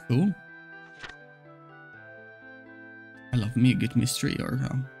 Cool. I love me a good mystery or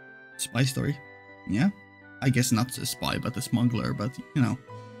spy story. Yeah, I guess not a spy but a smuggler, but you know,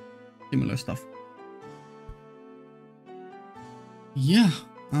 similar stuff. Yeah,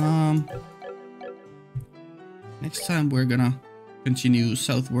 next time we're gonna continue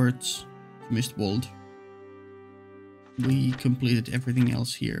southwards to Mistwald. We completed everything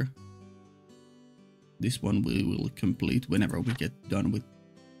else here. This one we will complete whenever we get done with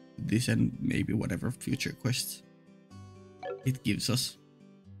this and maybe whatever future quests it gives us.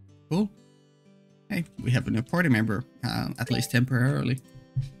 Cool. Hey, we have a new party member, at least temporarily.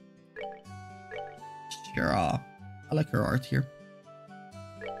 Sure, I like her art here.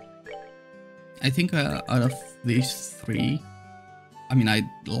 I think out of these three, I mean, I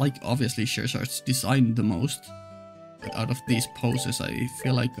like obviously Sherzard's design the most, but out of these poses, I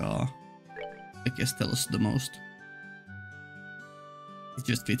feel like Estelle's the most. It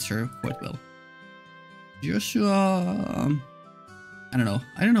just fits her quite well. Joshua, I don't know.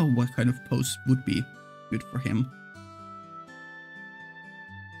 I don't know what kind of pose would be good for him.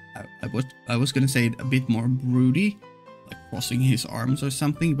 I was gonna say a bit more broody, like crossing his arms or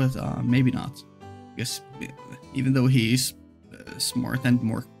something, but maybe not. Because even though he is smart and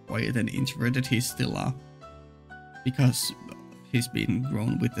more quiet and introverted, he's still because he's been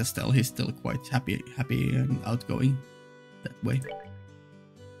grown with Estelle, he's still quite happy and outgoing that way.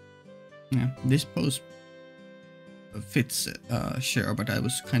 Yeah, this pose fits sure, but I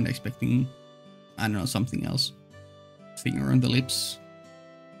was kind of expecting, I don't know, something else. Finger on the lips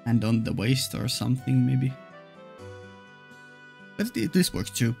and on the waist or something maybe. But this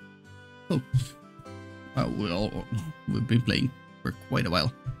works too. Oh, we've been playing for quite a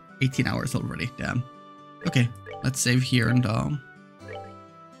while. 18 hours already, damn. Okay, let's save here and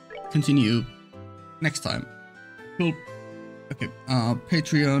continue next time. Cool. Okay,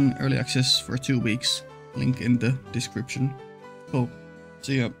 Patreon early access for 2 weeks. Link in the description. Cool.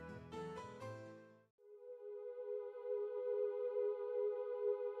 See ya.